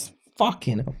everyone else.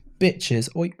 Fucking bitches.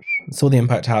 Saw the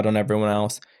impact I had on everyone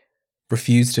else.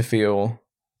 Refused to feel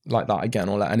like that again,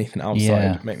 or let anything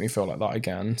outside make me feel like that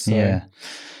again. So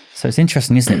So it's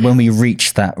interesting, isn't it? When we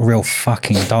reach that real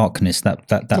fucking darkness, that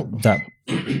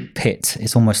pit,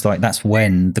 it's almost like that's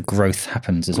when the growth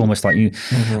happens. It's almost like you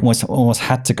almost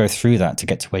had to go through that to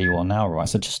get to where you are now, right?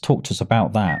 So just talk to us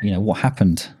about that. You know, what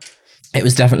happened? It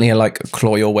was definitely a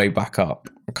claw your way back up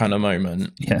kind of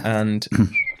moment. Yeah. And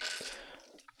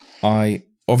I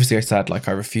said, like,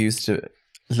 I refused to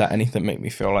let anything make me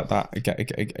feel like that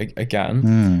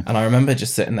again. And I remember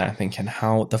just sitting there thinking,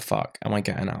 how the fuck am I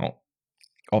getting out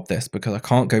of this? Because I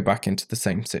can't go back into the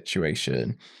same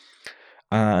situation.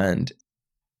 And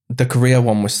the career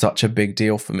one was such a big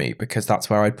deal for me, because that's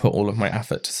where I'd put all of my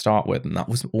effort to start with, and that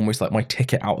was almost like my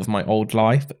ticket out of my old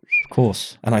life. Of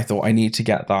course. And I thought, I need to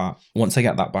get that. Once I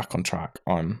get that back on track,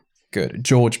 I'm good.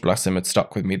 George, bless him, had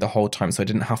stuck with me the whole time, so I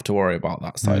didn't have to worry about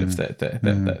that side of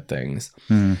the things.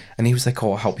 And he was like,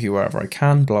 oh, I'll help you wherever I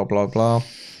can, blah blah blah.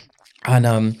 And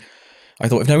I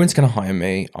thought, if no one's going to hire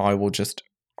me, I will just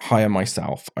hire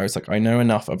myself. I was like, I know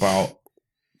enough about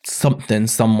something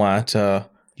somewhere to...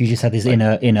 You just had this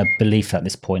inner belief at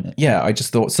this point. Yeah, I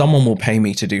just thought someone will pay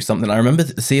me to do something. I remember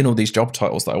seeing all these job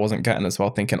titles that I wasn't getting as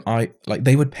well, thinking,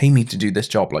 they would pay me to do this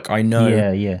job. Like, I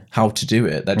know how to do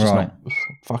it. They're just not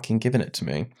fucking giving it to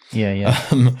me.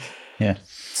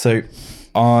 So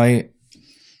I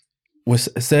was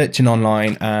searching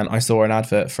online, and I saw an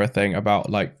advert for a thing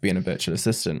about like being a virtual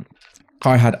assistant.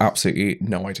 I had absolutely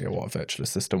no idea what a virtual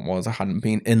assistant was. I hadn't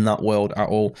been in that world at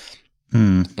all.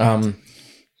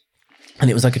 And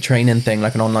it was like a training thing,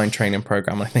 like an online training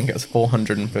program. I think it was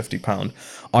 £450.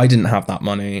 I didn't have that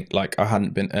money. Like, I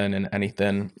hadn't been earning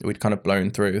anything. We'd kind of blown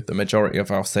through the majority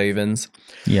of our savings.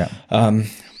 Yeah.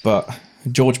 But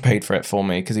George paid for it for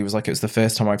me, because he was like, it's the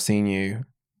first time I've seen you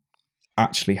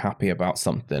actually happy about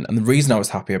something. And the reason I was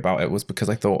happy about it was because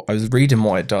I thought, I was reading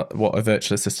what a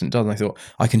virtual assistant does, and I thought,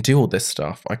 I can do all this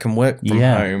stuff. I can work from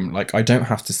home. Like, I don't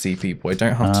have to see people. I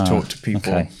don't have to talk to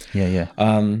people.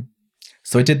 Okay.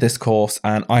 So I did this course,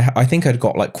 and I think I'd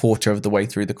got like quarter of the way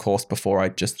through the course before I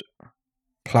just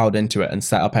plowed into it and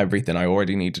set up everything I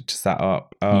already needed to set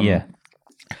up. And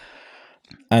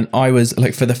I was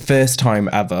like, for the first time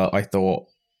ever, I thought,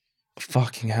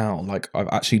 fucking hell, like, I've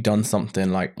actually done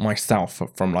something like myself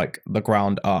from like the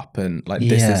ground up, and like,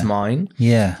 this is mine.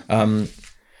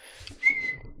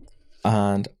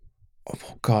 And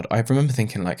oh God, I remember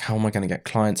thinking like, how am I going to get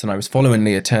clients? And I was following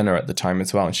Leah Turner at the time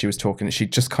as well. And she was talking, she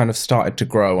just kind of started to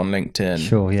grow on LinkedIn.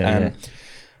 Sure, yeah, and yeah.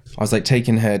 I was like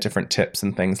taking her different tips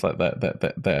and things like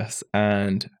this.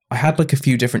 And I had like a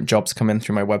few different jobs come in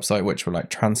through my website, which were like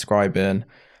transcribing.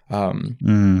 Oh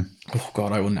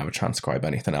God, I will never transcribe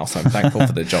anything else. I'm thankful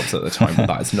for the jobs at the time, but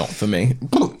that is not for me.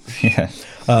 Yeah.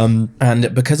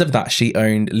 And because of that,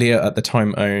 Leah at the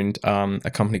time owned a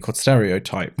company called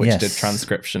Stereotype, which Yes, did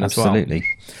transcription as well. absolutely.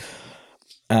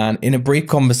 And in a brief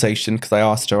conversation, because I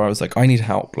asked her, I was like, I need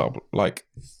help, blah, blah, like,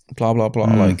 blah, blah, blah.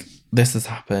 Like, this has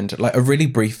happened, like a really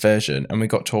brief version. And we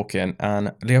got talking,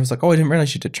 and Leah was like, oh, I didn't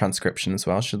realize you did transcription as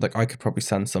well. She was like, I could probably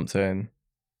send something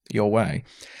your way.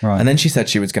 Right. And then she said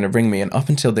she was going to ring me. And up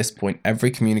until this point,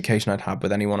 every communication I'd had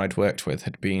with anyone I'd worked with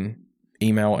had been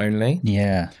email only.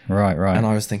 Yeah, right. And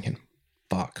I was thinking,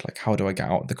 fuck, like, how do I get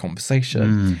out of the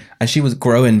conversation? And she was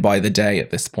growing by the day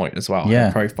at this point as well,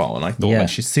 her profile. And I thought, like,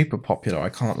 she's super popular. I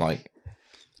can't, like,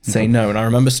 say no. And I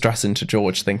remember stressing to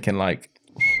George, thinking, like,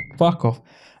 fuck off.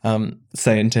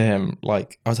 Saying to him,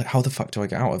 like, I was like, how the fuck do I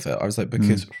get out of it? I was like,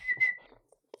 because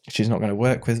she's not going to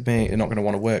work with me. You're not going to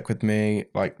want to work with me.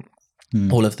 Like,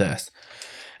 all of this.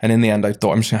 And in the end, I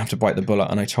thought, I'm just going to have to bite the bullet.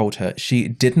 And I told her. She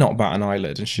did not bat an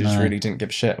eyelid, and she just really didn't give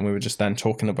a shit. And we were just then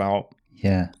talking about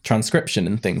transcription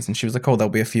and things. And she was like, oh, there'll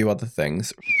be a few other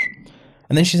things.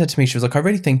 And then she said to me, she was like, I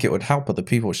really think it would help other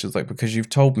people. She was like, because you've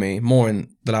told me more in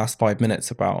the last 5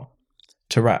 minutes about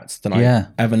Tourette's than I've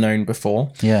ever known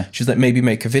before. Yeah. She was like, maybe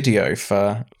make a video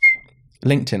for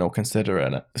LinkedIn or consider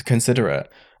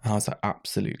it. And I was like,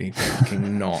 absolutely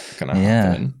fucking not going to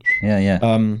happen.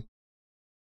 Yeah.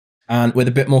 And with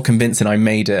a bit more convincing, I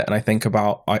made it. And I think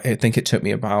it took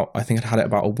me I think I'd had it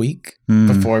about a week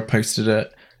before I posted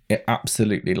it. It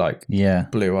absolutely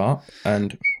blew up.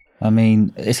 And I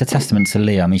mean, it's a testament to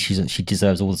Leah. I mean, she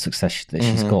deserves all the success that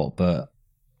she's got, but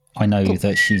I know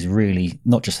that she's really,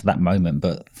 not just at that moment,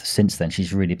 but since then,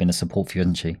 she's really been a support for you,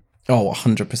 hasn't she? Oh,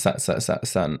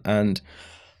 100%. And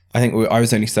I think I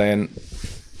was only saying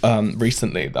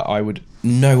recently that I would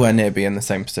nowhere near be in the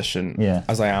same position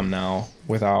as I am now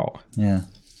without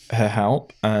her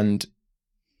help. And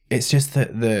it's just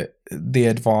the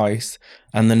advice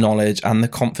and the knowledge and the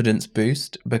confidence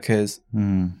boost, because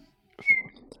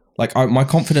like my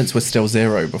confidence was still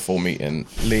zero before meeting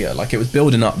Leah. Like, it was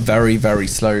building up very, very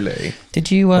slowly.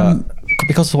 Did you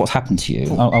because of what's happened to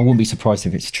you, I wouldn't be surprised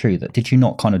if it's true, that did you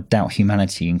not kind of doubt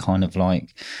humanity and kind of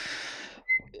like,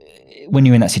 when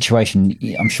you're in that situation,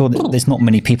 I'm sure that there's not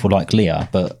many people like Leah,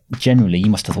 but generally you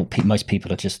must have thought most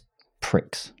people are just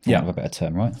pricks, for want of a better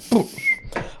term, right?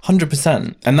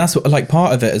 100%. And that's what, like,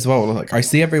 part of it as well. Like, I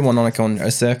see everyone on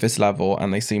a surface level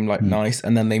and they seem like nice,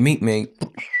 and then they meet me,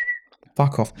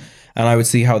 fuck off. And I would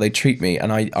see how they treat me,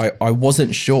 and I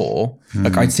wasn't sure.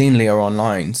 Like, I'd seen Leah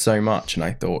online so much, and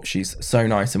I thought, she's so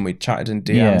nice, and we chatted in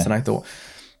DMs, and I thought,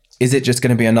 is it just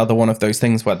going to be another one of those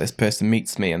things where this person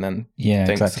meets me and then thinks,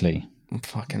 exactly,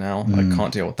 fucking hell, I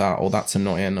can't deal with that, or that's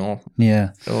annoying, or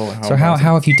so how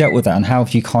have you dealt with that, and how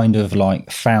have you kind of like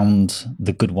found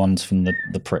the good ones from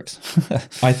the pricks?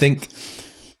 I think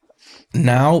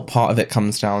now part of it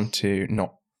comes down to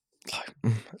not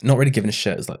really giving a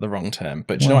shit is like the wrong term,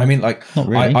 but do you know what I mean? Like, not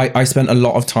really. I spent a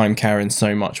lot of time caring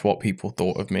so much what people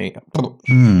thought of me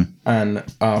and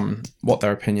what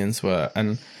their opinions were,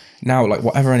 and now, like,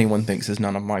 whatever anyone thinks is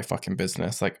none of my fucking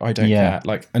business. Like, I don't care.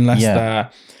 Like, unless they're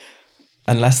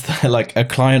like a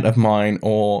client of mine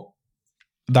or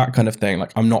that kind of thing,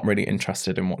 like, I'm not really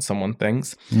interested in what someone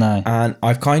thinks. No. And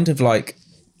I've kind of like,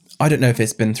 I don't know if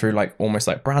it's been through like almost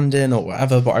like branding or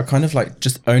whatever, but I've kind of like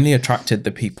just only attracted the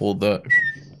people that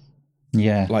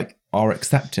like are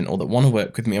accepting or that want to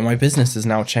work with me. And my business has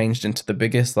now changed into the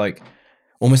biggest, like,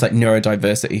 almost like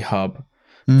neurodiversity hub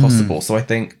possible. So I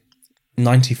think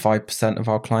 95% of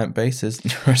our client base is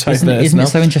neurodiverse. Isn't it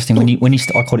so interesting when you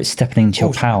I call it stepping into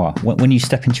your power. When you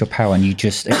step into your power and you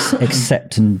just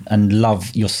accept and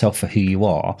love yourself for who you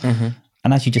are.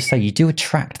 And as you just say, you do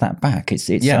attract that back. It's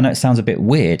I know it sounds a bit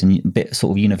weird and a bit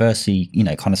sort of university,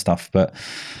 kind of stuff, but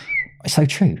it's so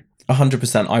true.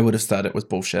 100%. I would have said it was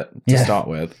bullshit to start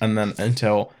with, and then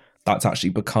until that's actually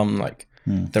become like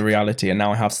the reality, and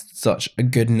now I have such a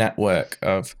good network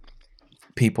of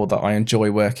people that I enjoy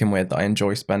working with, that I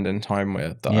enjoy spending time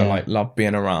with, that I like love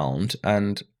being around,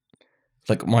 and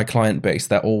like my client base,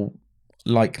 they're all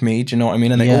like me. Do you know what I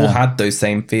mean? And they all had those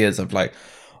same fears of like,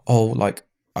 oh, like,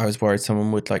 I was worried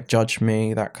someone would like judge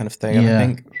me, that kind of thing. And I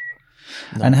think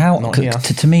And how not here.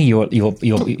 to me you're a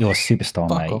superstar,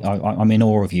 Fuck mate. off. I'm in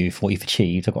awe of you for what you've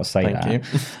achieved. I've got to say Thank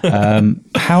that. you.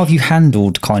 How have you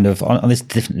handled kind of on there's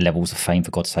different levels of fame,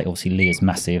 for God's sake? Obviously, Leah's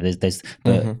massive. There's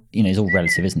but you know, it's all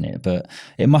relative, isn't it? But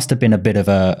it must have been a bit of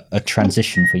a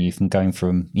transition for you from going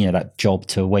from, you know, that job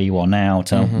to where you are now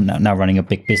to now running a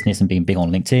big business and being big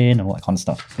on LinkedIn and all that kind of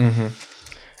stuff.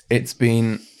 It's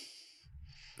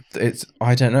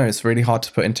I don't know, it's really hard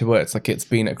to put into words. Like, it's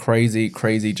been a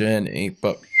crazy journey,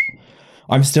 but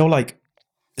I'm still like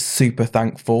super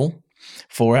thankful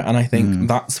for it. And I think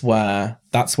that's where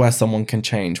someone can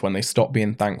change, when they stop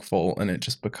being thankful and it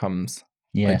just becomes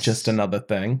like just another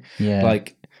thing.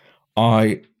 Like,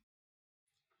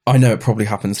 I know it probably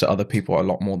happens to other people a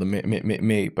lot more than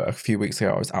me, but a few weeks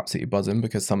ago I was absolutely buzzing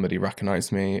because somebody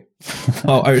recognized me.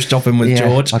 I was shopping with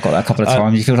George. I got that a couple of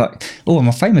times. You feel like, oh, I'm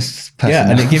a famous person. Yeah,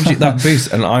 now. and it gives you that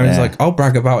boost. And I was like, I'll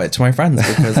brag about it to my friends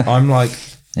because I'm like,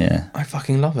 I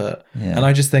fucking love it. Yeah. And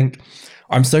I just think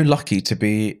I'm so lucky to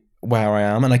be where I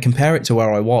am, and I compare it to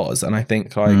where I was, and I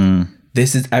think like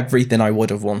this is everything I would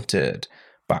have wanted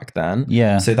back then.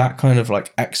 Yeah. So that kind of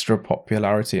like extra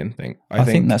popularity and thing. I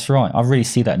think that's right. I really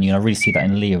see that in you. And I really see that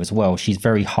in Leah as well. She's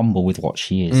very humble with what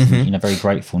she is, and, you know, very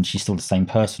grateful, and she's still the same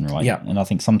person, right? Yeah. And I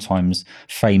think sometimes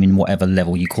fame, in whatever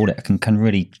level you call it, can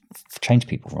really change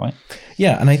people, right?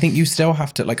 Yeah. And I think you still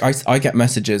have to, like, I get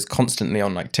messages constantly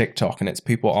on like TikTok, and it's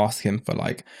people asking for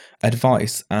like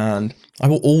advice, and I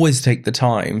will always take the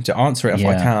time to answer it if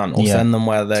I can, or send them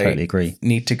where they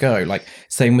need to go. Like,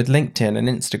 same with LinkedIn and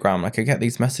Instagram. Like, I get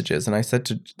these messages, and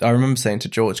I remember saying to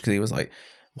George, because he was like,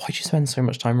 why'd you spend so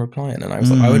much time replying? And I was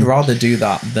like, I would rather do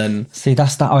that than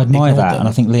I admire that. And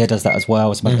I think Leah does that as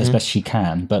well, as best she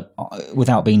can, but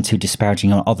without being too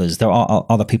disparaging on others. There are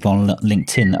other people on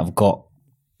LinkedIn that have got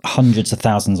hundreds of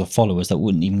thousands of followers that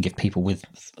wouldn't even give people with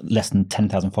less than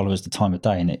 10,000 followers the time of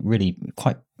day, and it really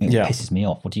pisses me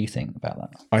off. What do you think about that?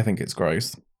 I think it's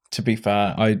gross. To be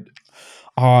fair,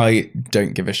 I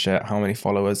don't give a shit how many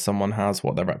followers someone has,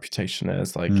 what their reputation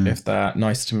is. Like, if they're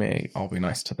nice to me, I'll be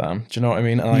nice to them. Do you know what I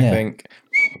mean? And I think,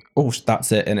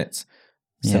 that's it in its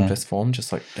simplest form.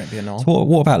 Just like, don't be a knob. So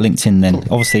what about LinkedIn then?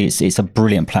 Obviously, it's a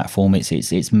brilliant platform.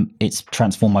 It's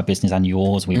transformed my business and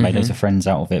yours. We've made loads of friends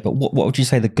out of it. But what would you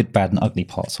say the good, bad, and ugly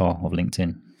parts are of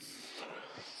LinkedIn?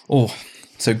 Oh,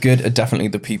 so good are definitely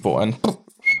the people, and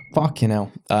fucking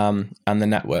hell, and the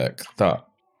network that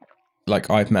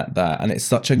like I've met there, and it's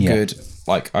such a good,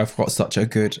 like, I've got such a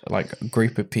good like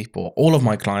group of people. All of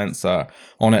my clients are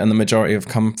on it, and the majority have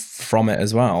come from it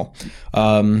as well.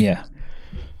 But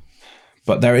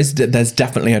there's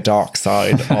definitely a dark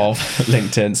side of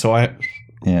LinkedIn. So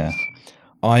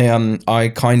I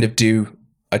kind of do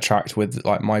attract, with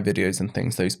like my videos and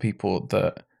things, those people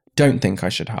that don't think I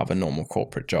should have a normal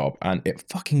corporate job, and it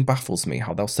fucking baffles me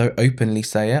how they'll so openly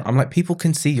say it. I'm like, people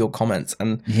can see your comments,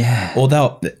 and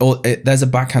there's a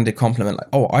backhanded compliment like,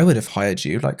 oh, I would have hired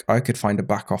you, like I could find a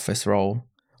back office role.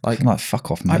 Like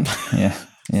fuck off, mate.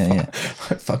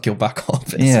 Fuck your back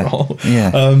office role.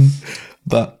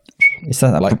 But it's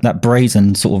that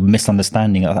brazen sort of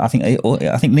misunderstanding. I think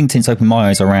LinkedIn's opened my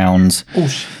eyes around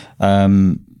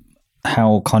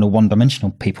how kind of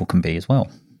one-dimensional people can be as well.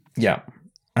 Yeah.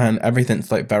 And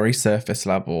everything's like very surface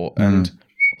level. And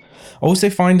I also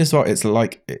find as well, it's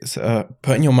like, it's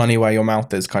putting your money where your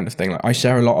mouth is kind of thing. Like, I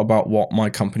share a lot about what my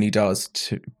company does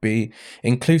to be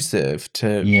inclusive,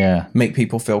 to make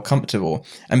people feel comfortable.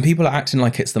 And people are acting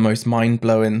like it's the most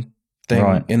mind-blowing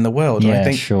thing in the world. Yeah, and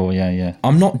I think,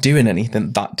 I'm not doing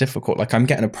anything that difficult. Like, I'm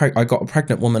getting I got a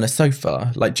pregnant woman a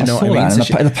sofa. Like, do you know what I mean?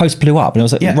 That, and the post blew up, and it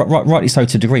was like, rightly so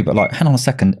to a degree, but like, hang on a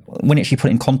second, when you actually put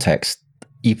it in context,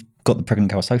 you've got the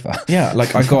pregnant girl sofa. Yeah,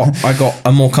 like I got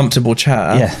a more comfortable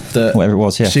chair. That whatever it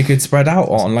was. Yeah, she could spread out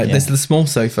on. Like, this is the small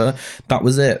sofa. That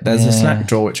was it. There's a snack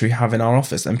drawer which we have in our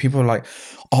office, and people are like,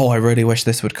 "Oh, I really wish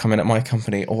this would come in at my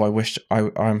company." Oh, I wish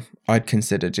I'd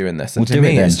consider doing this. And to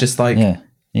me, it's just like,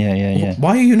 why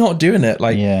are you not doing it?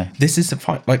 Like, this is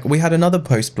like, we had another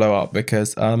post blow up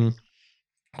because the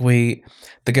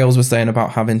girls were saying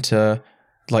about having to,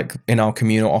 like, in our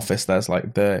communal office, there's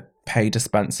like the pay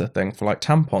dispenser thing for like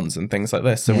tampons and things like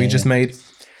this. So we just made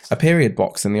a period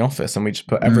box in the office, and we just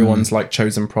put everyone's like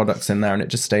chosen products in there, and it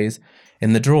just stays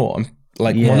in the drawer. And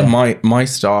like one of my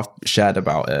staff shared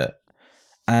about it,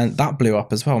 and that blew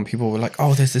up as well. And people were like,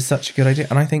 "Oh, this is such a good idea."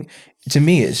 And I think, to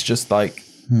me, it's just like,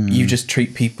 you just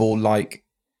treat people like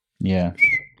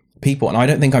people. And I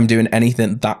don't think I'm doing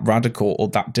anything that radical or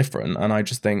that different. And I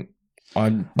just think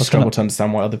I struggle to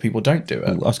understand why other people don't do it.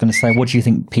 I was going to say, what do you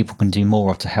think people can do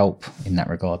more of to help in that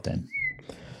regard then?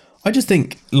 I just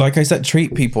think, like I said,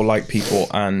 treat people like people,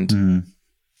 and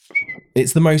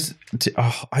it's the most,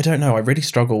 I don't know. I really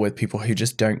struggle with people who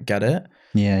just don't get it.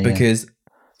 Yeah. Because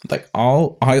like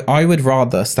I would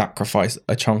rather sacrifice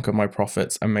a chunk of my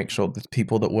profits and make sure that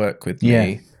people that work with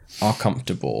me are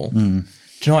comfortable. Do you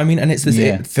know what I mean? And it's this,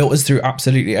 it filters through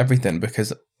absolutely everything,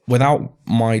 because without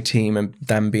my team and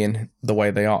them being the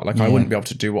way they are, like I wouldn't be able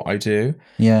to do what I do.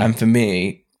 Yeah. And for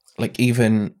me, like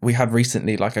even we had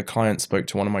recently, like a client spoke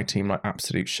to one of my team like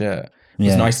absolute shit. It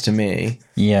was nice to me,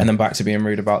 and then back to being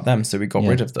rude about them, so we got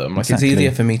rid of them. Like it's easier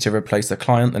for me to replace a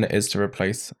client than it is to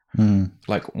replace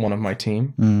like one of my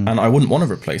team, and I wouldn't want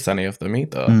to replace any of them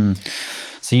either.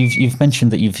 So you've mentioned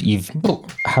that you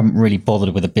haven't really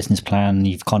bothered with a business plan.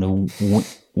 You've kind of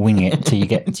wing it till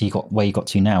you got where you got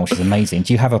to now, which is amazing.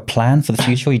 Do you have a plan for the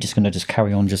future, or are you just going to just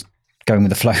carry on just going with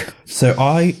the flow? So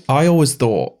I always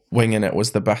thought winging it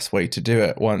was the best way to do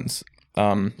it once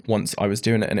I was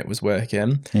doing it and it was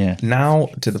working. Now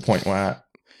to the point where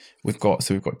we've got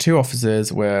 2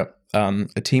 offices, we're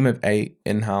a team of 8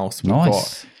 in-house, we've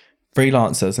got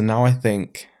freelancers, and now I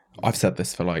think I've said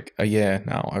this for like a year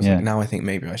now. I was like, now I think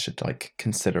maybe I should like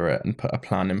consider it and put a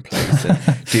plan in place and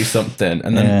do something.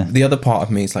 And then the other part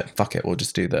of me is like, fuck it, we'll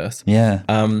just do this.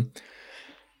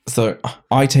 So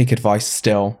I take advice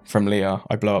still from Leah.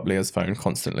 I blow up Leah's phone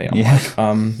constantly. I'm like,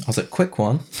 I was like, quick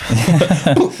one.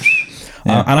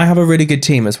 And I have a really good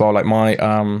team as well. Like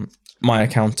my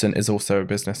accountant is also a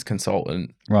business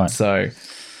consultant. Right. So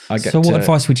I get. So what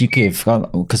advice would you give?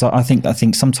 Because I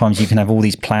think sometimes you can have all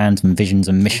these plans and visions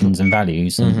and missions and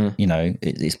values, and you know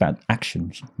it's about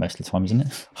action most of the time, isn't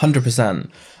it? 100%.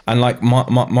 And like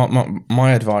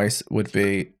my advice would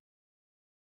be,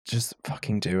 just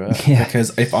fucking do it.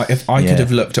 Because if I could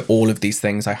have looked at all of these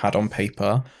things I had on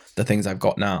paper, the things I've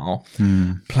got now,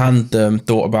 planned them,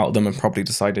 thought about them, and probably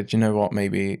decided, you know what,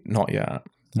 maybe not yet.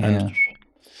 And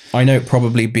I know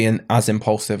probably being as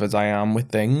impulsive as I am with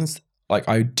things, like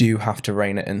I do have to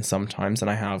rein it in sometimes, and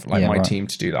I have like my team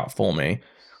to do that for me.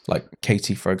 Like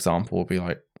Katie, for example, will be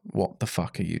like, what the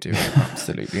fuck are you doing?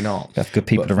 Absolutely not. You have good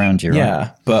people around you, right?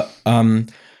 Yeah, but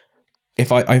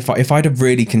if I'd have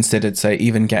really considered, say,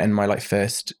 even getting my like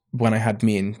first, when I had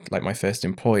me and like my first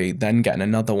employee, then getting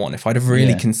another one, if I'd have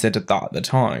really considered that at the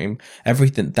time,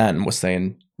 everything then was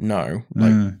saying no,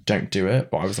 like don't do it.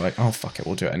 But I was like, oh fuck it,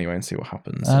 we'll do it anyway and see what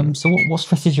happens. So what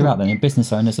stresses you out then? A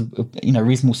business owner,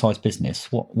 reasonable sized business.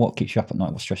 What keeps you up at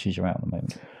night? What stresses you out at the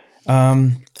moment?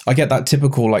 I get that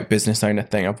typical like business owner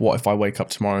thing of, what if I wake up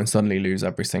tomorrow and suddenly lose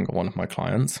every single one of my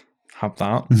clients? Have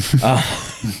that.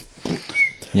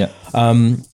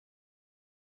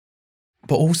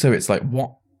 But also it's like,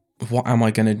 what am I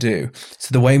going to do? So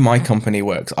the way my company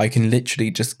works, I can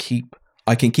literally just keep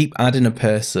adding a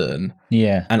person,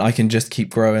 and I can just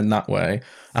keep growing that way.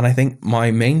 And I think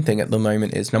my main thing at the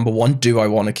moment is, number one, do I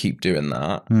want to keep doing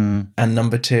that? And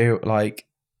number two, like,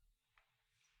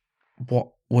 what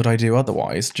would I do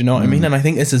otherwise? Do you know what I mean? And I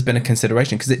think this has been a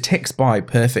consideration, because it ticks by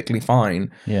perfectly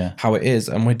fine how it is,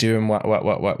 and we're doing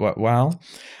well.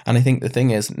 And I think the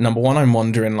thing is, number one, I'm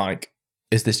wondering, like,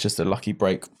 is this just a lucky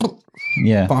break?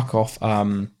 Fuck off.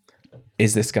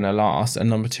 Is this going to last? And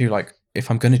number two, like, if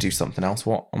I'm going to do something else,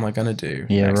 what am I going to do?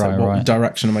 What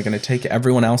direction am I going to take it?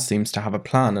 Everyone else seems to have a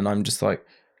plan, and I'm just like,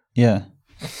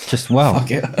 just wow.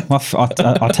 Fuck it.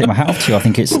 I take my hat off to you. I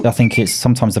think it's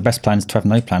sometimes the best plan is to have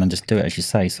no plan and just do it, as you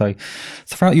say. So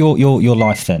throughout your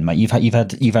life, then, mate, you've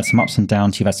had some ups and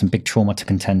downs. You've had some big trauma to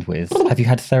contend with. Have you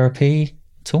had therapy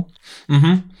at all?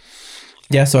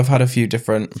 Yeah. So I've had a few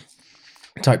different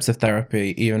types of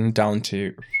therapy, even down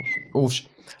to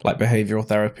like behavioral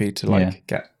therapy to like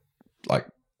get like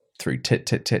through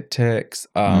ticks,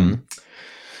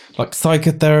 like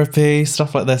psychotherapy,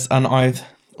 stuff like this. And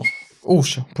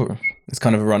it's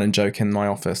kind of a running joke in my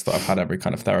office that I've had every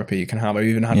kind of therapy you can have. I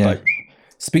even had like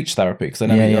speech therapy, because I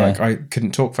know like I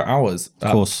couldn't talk for hours,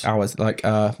 like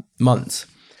months.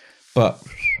 But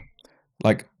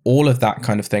like all of that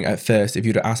kind of thing, at first, if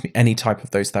you'd have asked me any type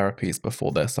of those therapies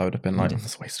before this, I would have been like,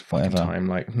 it's a waste of fucking time.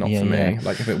 Like, not for me.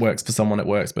 Like, if it works for someone, it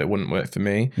works, but it wouldn't work for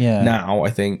me. Now I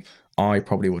think I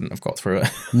probably wouldn't have got through it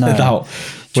without.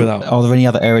 Are there any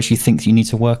other areas you think you need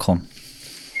to work on?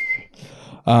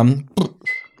 I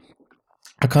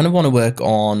kind of want to work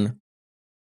on,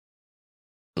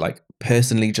 like,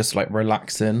 personally just like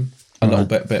relaxing a little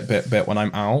bit when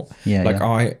I'm out.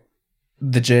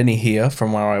 The journey here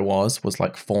from where I was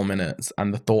like 4 minutes,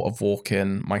 and the thought of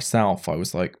walking myself, I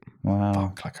was like, wow,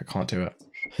 fuck, like I can't do it.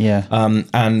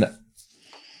 And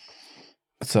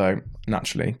so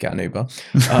naturally get an Uber.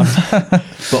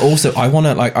 But also I want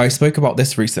to, like, I spoke about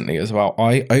this recently as well.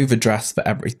 I overdress for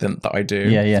everything that I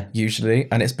do usually.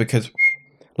 And it's because,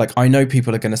 like, I know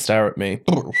people are going to stare at me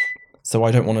So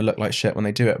I don't want to look like shit when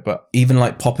they do it. But even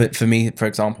like pop into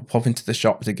the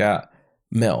shop to get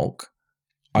milk,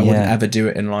 I wouldn't ever do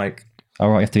it in like. All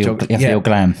right, you have to be all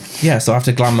glam. Yeah, so I have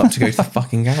to glam up to go to the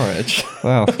fucking garage.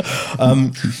 Wow. Got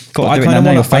to do it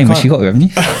now you're famous. You got to, haven't you?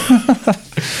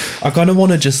 I kind of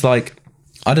want to just like,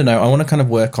 I don't know. I want to kind of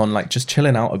work on like just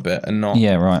chilling out a bit and not.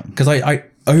 Yeah, right. Because I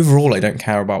overall I don't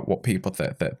care about what people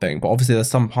think, but obviously there's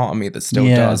some part of me that still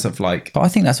does of like. But I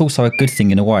think that's also a good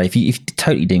thing in a way. If you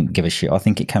totally didn't give a shit, I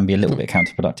think it can be a little bit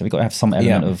counterproductive. You've got to have some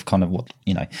element of kind of what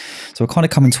you know. So we're kind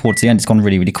of coming towards the end. It's gone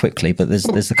really, really quickly, but there's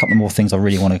a couple more things I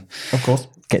really want to, of course,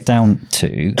 get down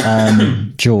to.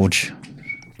 George,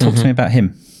 talk to me about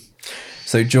him.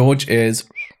 So George is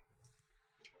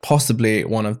possibly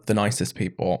one of the nicest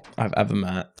people I've ever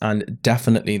met, and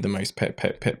definitely the most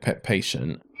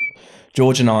patient.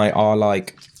 George and I are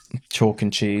like chalk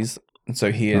and cheese. And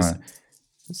so he is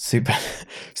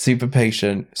super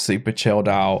patient, super chilled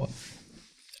out,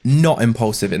 not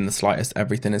impulsive in the slightest.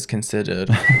 Everything is considered.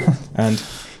 And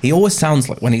he always sounds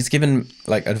like, when he's given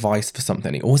like advice for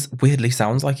something, he always weirdly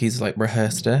sounds like he's like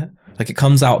rehearsed it. Like it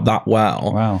comes out that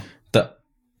well. Wow. That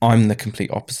I'm the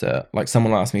complete opposite. Like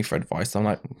someone asks me for advice, I'm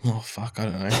like, oh fuck, I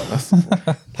don't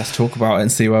know. Let's talk about it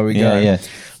and see where we go. Yeah.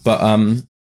 But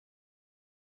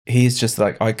he's just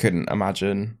like, I couldn't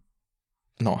imagine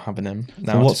not having him.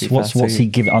 Now, so what's he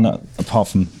given? I know, apart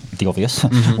from the obvious,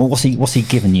 what's he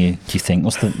given you? Do you think?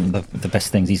 What's the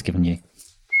best things he's given you?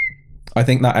 I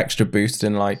think that extra boost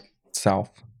in like self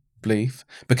belief,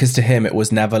 because to him it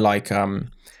was never like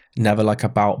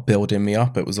about building me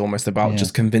up. It was almost about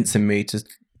just convincing me to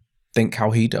think how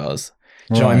he does.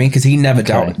 Do you know what I mean? Because he never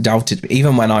doubted me,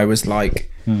 even when I was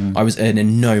like, I was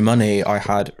earning no money. I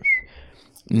had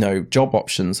no job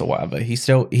options or whatever. He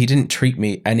didn't treat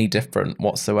me any different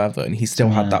whatsoever, and he still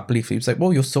had that belief. He was like,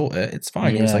 well, you'll sort it, it's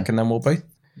fine. He was like, and then we'll both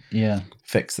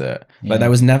fix it. Like there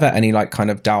was never any like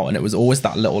kind of doubt, and it was always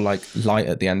that little like light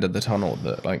at the end of the tunnel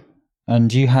that like. And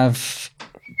do you have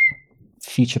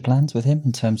future plans with him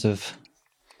in terms of?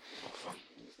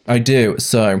 I do.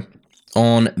 So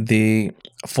on the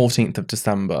 14th of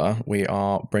December we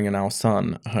are bringing our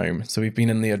son home. So we've been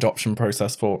in the adoption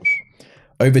process for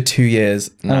over 2 years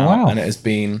now, and it has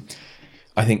been,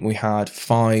 I think we had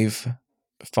five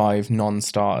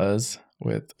non-starters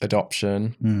with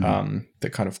adoption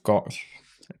that kind of got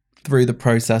through the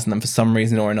process, and then for some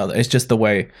reason or another, it's just the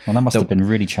way. Well, that must have been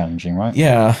really challenging, right?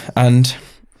 Yeah, and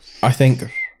I think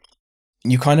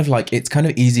you kind of like, it's kind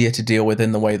of easier to deal with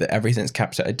in the way that everything's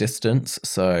kept at a distance,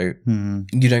 so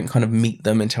you don't kind of meet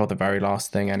them until the very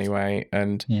last thing anyway,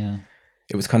 and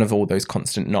it was kind of all those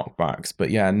constant knockbacks. But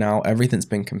yeah, now everything's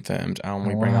been confirmed, and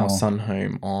we bring our son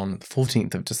home on the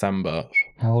 14th of December.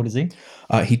 How old is he?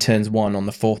 He turns 1 on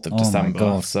the 4th of December. Oh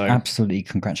my God. So absolutely,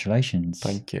 congratulations.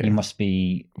 Thank you. You must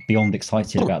be beyond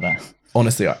excited about that.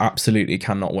 Honestly, I absolutely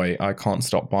cannot wait. I can't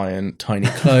stop buying tiny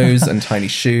clothes and tiny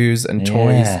shoes and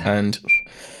toys. And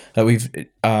we've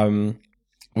done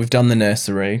the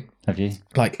nursery. Have you?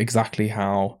 Like exactly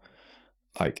how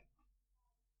like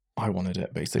I wanted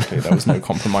it, basically. There was no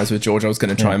compromise with George. I was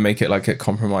going to try and make it like a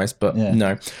compromise, but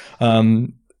no.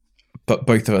 But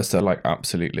both of us are like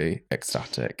absolutely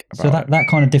ecstatic about it. So that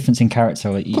kind of difference in character,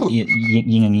 like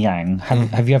yin and yang,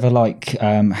 have you ever like,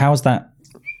 how has that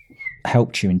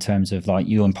helped you in terms of like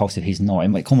you're impulsive, he's not?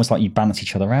 Like almost like you balance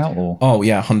each other out, or? Oh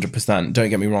yeah, 100%. Don't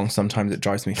get me wrong. Sometimes it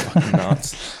drives me fucking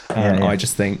nuts. And I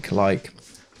just think like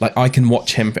I can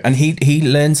watch him, and he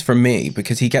learns from me,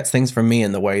 because he gets things from me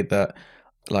in the way that,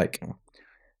 like,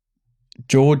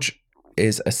 George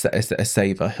is a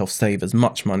saver. He'll save as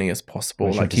much money as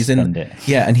possible. Like he's in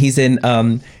and he's in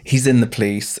the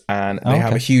police, and they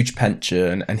have a huge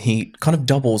pension, and he kind of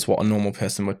doubles what a normal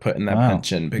person would put in their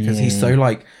pension, because he's so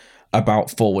like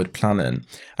about forward planning.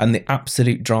 And the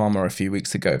absolute drama a few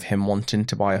weeks ago of him wanting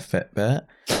to buy a Fitbit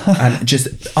and just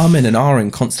in and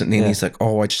ahhing constantly, and he's like,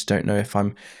 oh, I just don't know if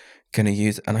I'm gonna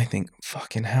use it. And I think,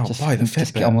 fucking hell, buy the Fitbit.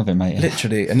 Just get on with it, mate.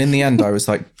 Literally. And in the end I was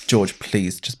like, George,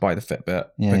 please just buy the Fitbit,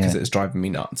 because it was driving me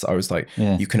nuts. I was like,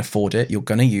 you can afford it, you're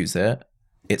gonna use it,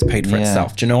 it's paid for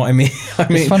itself. Do you know what I mean?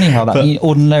 It's funny how that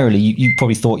ordinarily you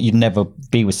probably thought you'd never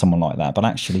be with someone like that, but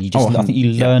actually you just I think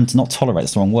you learn to not tolerate,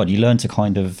 that's the wrong word, you learn to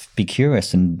kind of be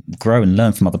curious and grow and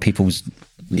learn from other people's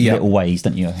little ways,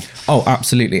 don't you? Oh,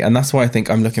 absolutely. And that's why I think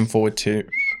I'm looking forward to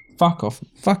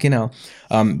fucking hell,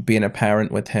 being a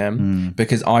parent with him,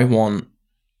 because I want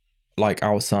like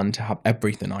our son to have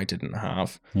everything I didn't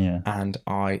have, and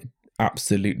I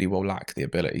absolutely will lack the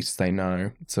ability to say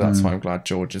no. So that's why I'm glad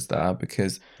George is there,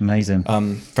 because amazing.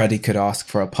 Freddie could ask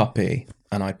for a puppy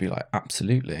And I'd be like,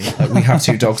 absolutely. Like, we have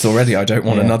 2 dogs already. I don't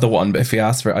want another one. But if he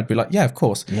asked for it, I'd be like, yeah, of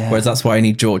course. Yeah. Whereas that's why I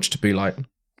need George to be like,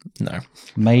 no.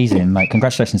 Amazing, mate.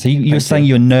 Congratulations. So you were saying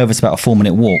you were nervous about a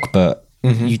 4-minute walk, but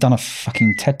you've done a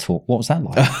fucking TED Talk. What was that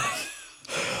like?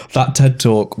 That TED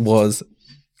Talk was,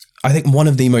 I think, one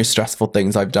of the most stressful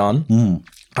things I've done.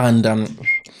 And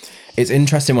it's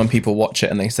interesting when people watch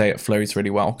it and they say it flows really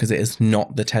well, because it is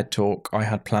not the TED Talk I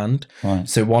had planned. Right.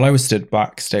 So while I was stood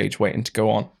backstage waiting to go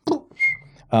on,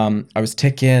 I was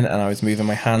ticking and I was moving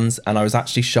my hands and I was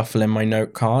actually shuffling my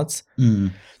note cards.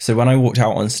 So when I walked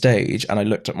out on stage and I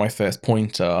looked at my first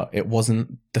pointer, it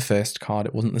wasn't the first card,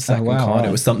 it wasn't the second card. Right.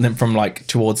 It was something from like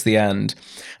towards the end.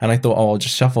 And I thought, oh, I'll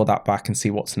just shuffle that back and see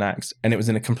what's next. And it was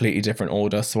in a completely different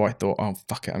order. So I thought, oh,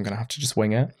 fuck it, I'm going to have to just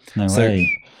wing it. No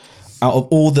way. Out of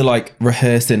all the like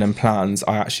rehearsing and plans,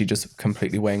 I actually just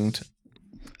completely winged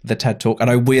the TED Talk. And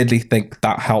I weirdly think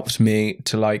that helped me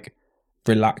to like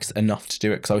relax enough to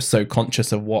do it, because I was so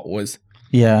conscious of what was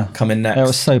coming next. It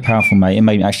was so powerful, mate.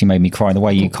 It actually made me cry the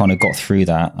way you kind of got through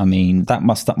that. I mean, that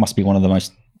must be one of the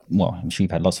most, well, I'm sure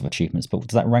you've had lots of achievements, but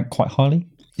does that rank quite highly?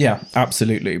 Yeah,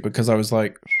 absolutely. Because I was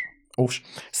like,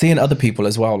 seeing other people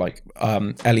as well, like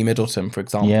Ellie Middleton, for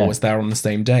example, was there on the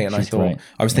same day. And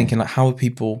I was thinking, like, how are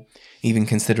people even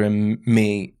considering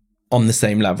me on the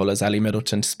same level as Ellie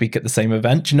Middleton to speak at the same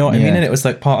event? Do you know what I mean? And it was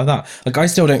like part of that. Like, I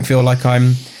still don't feel like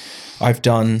I've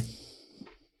done,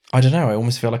 I don't know, I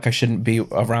almost feel like I shouldn't be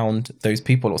around those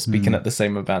people or speaking at the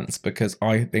same events, because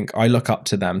I think I look up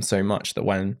to them so much that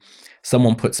when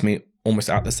someone puts me almost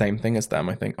at the same thing as them,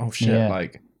 I think, oh shit,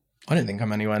 like, I don't think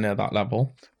I'm anywhere near that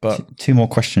level. But 2 more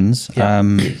questions.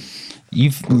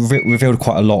 You've revealed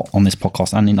quite a lot on this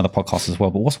podcast and in other podcasts as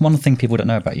well, but what's one thing people don't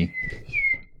know about you?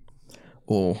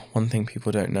 Or one thing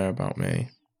people don't know about me.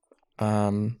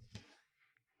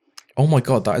 Oh my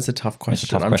God, that is a tough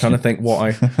question. I'm trying to think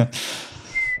what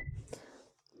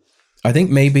I think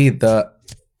maybe that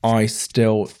I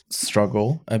still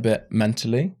struggle a bit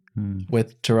mentally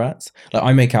with Tourette's. Like,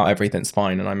 I make out everything's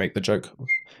fine and I make the jokes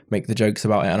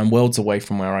about it, and I'm worlds away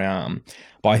from where I am.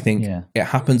 But I think it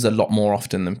happens a lot more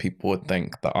often than people would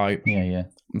think. That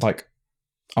like,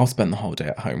 I'll spend the whole day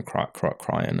at home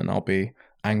crying, and I'll be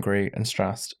angry and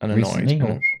stressed and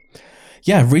annoyed.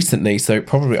 Recently. So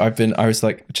probably I was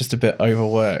like just a bit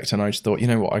overworked, and I just thought, you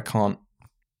know what, I can't,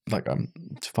 like, I'm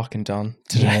fucking done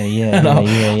today. And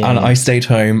I stayed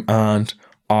home and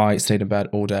I stayed in bed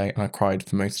all day and I cried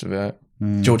for most of it.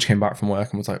 George came back from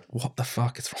work and was like, what the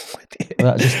fuck is wrong with you?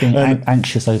 Well, just being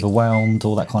anxious, overwhelmed,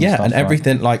 all that kind of stuff. And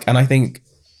everything, like, and I think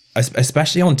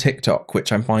especially on TikTok,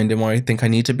 which I'm finding where I think I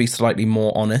need to be slightly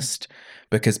more honest,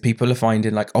 because people are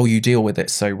finding like, oh, you deal with it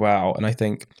so well. And I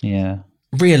think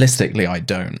realistically, I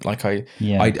don't. Like,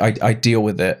 I deal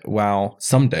with it well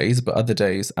some days, but other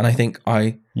days, and I think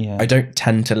I don't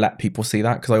tend to let people see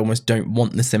that, because I almost don't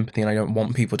want the sympathy and I don't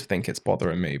want people to think it's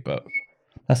bothering me. But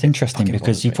that's interesting,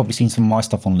 because you've probably seen some of my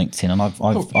stuff on LinkedIn, and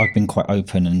I've been quite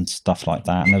open and stuff like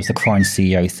that. And there was the crying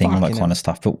CEO thing, all that kind of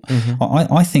stuff. But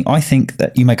I think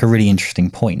that you make a really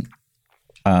interesting point.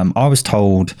 I was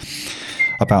told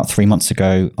about 3 months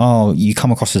ago, oh, you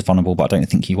come across as vulnerable, but I don't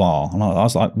think you are. And I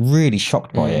was like really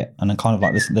shocked by it. And then kind of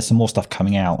like, there's some more stuff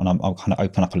coming out, and I'll kind of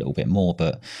open up a little bit more.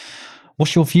 But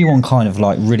what's your view on kind of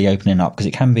like really opening up? Because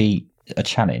it can be a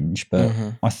challenge, but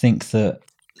I think that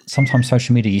sometimes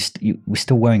social media, we're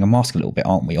still wearing a mask a little bit,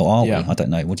 aren't we? Or are we? I don't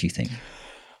know. What do you think?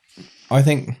 I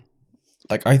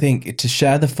think to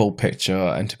share the full picture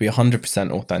and to be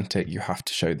 100% authentic, you have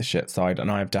to show the shit side. And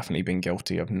I have definitely been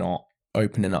guilty of not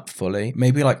opening up fully,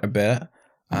 maybe like a bit,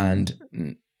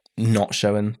 and not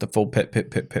showing the full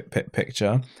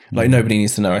picture. Like, nobody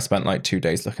needs to know I spent like 2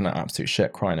 days looking at absolute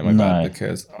shit, crying in my bed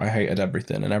because I hated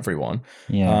everything and everyone.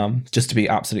 Just to be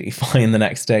absolutely fine the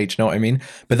next day. Do you know what I mean?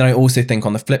 But then I also think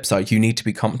on the flip side, you need to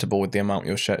be comfortable with the amount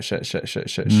you're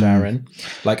sharing.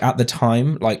 Like, at the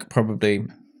time, like, probably,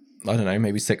 I don't know,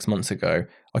 maybe 6 months ago,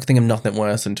 I could think of nothing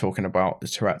worse than talking about the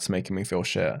Tourette's making me feel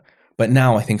shit. But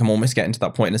now I think I'm almost getting to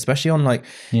that point, and especially on like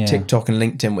TikTok and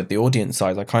LinkedIn with the audience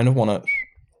size, I kind of want to,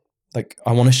 like,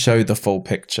 I want to show the full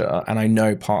picture, and I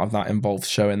know part of that involves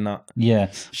showing that.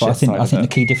 But I think the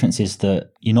key difference is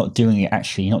that you're not doing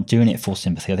it for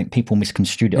sympathy. I think people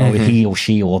misconstrued it. Oh, he or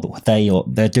she or they, or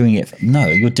they're doing it. No,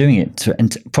 you're doing it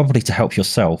probably to help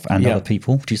yourself and other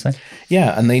people. Would you say?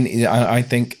 Yeah, and I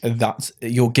think that's,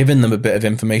 you're giving them a bit of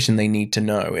information they need to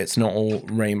know. It's not all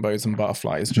rainbows and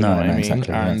butterflies. Do you know what I mean?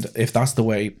 Exactly, and if that's the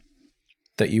way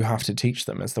that you have to teach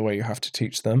them, is the way you have to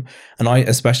teach them. And I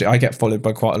get followed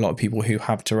by quite a lot of people who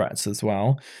have Tourette's as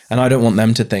well, and I don't want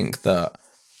them to think that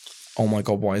oh my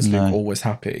God, why is Luke always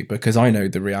happy? Because I know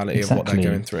the reality of what they're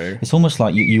going through. It's almost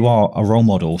like you are a role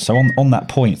model. So on that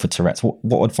point for Tourette's,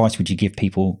 what advice would you give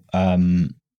people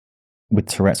with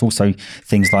Tourette's? Also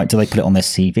things like, do they put it on their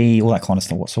CV, all that kind of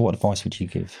stuff? So what advice would you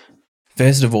give?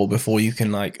 First of all, before you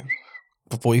can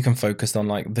focus on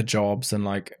like the jobs and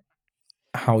like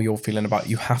how you're feeling about it,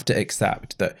 you have to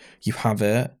accept that you have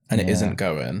it and it isn't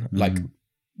going. Like,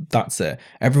 that's it.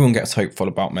 Everyone gets hopeful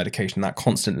about medication, that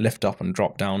constant lift up and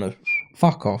drop down of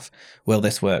fuck off. Will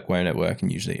this work? Won't it work?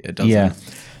 And usually it doesn't. Yeah.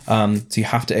 So you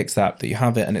have to accept that you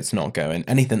have it and it's not going.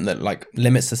 Anything that like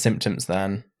limits the symptoms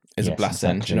then is a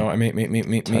blessing. Exactly. Do you know what I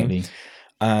mean? Totally.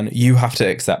 And you have to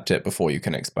accept it before you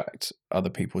can expect other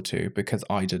people to, because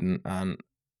I didn't. And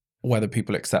whether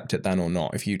people accept it then or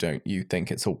not, if you don't, you think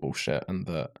it's all bullshit and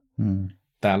that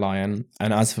they're lying.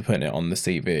 And as for putting it on the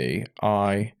CV,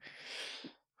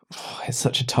 it's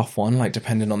such a tough one, like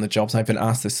depending on the jobs. I've been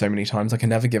asked this so many times, I can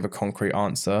never give a concrete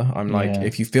answer. I'm like,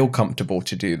 if you feel comfortable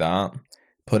to do that,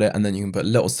 put it, and then you can put a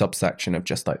little subsection of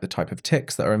just like the type of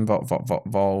ticks that are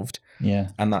involved. Yeah.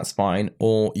 And that's fine.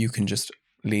 Or you can just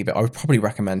leave it. I would probably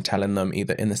recommend telling them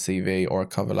either in the CV or a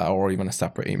cover letter or even a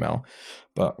separate email.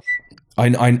 But I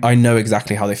know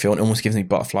exactly how they feel, and it almost gives me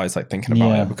butterflies like thinking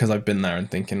about it, because I've been there and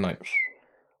thinking like,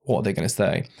 what are they going to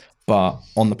say? But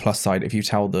on the plus side, if you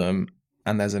tell them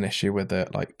and there's an issue with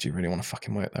it, like, do you really want to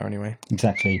fucking work there anyway?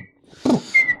 Exactly.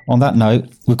 On that note,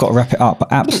 we've got to wrap it up.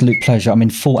 Absolute pleasure. I'm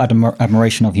in full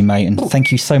admiration of you, mate, and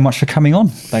thank you so much for coming on.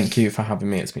 Thank you for having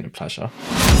me. It's been a pleasure.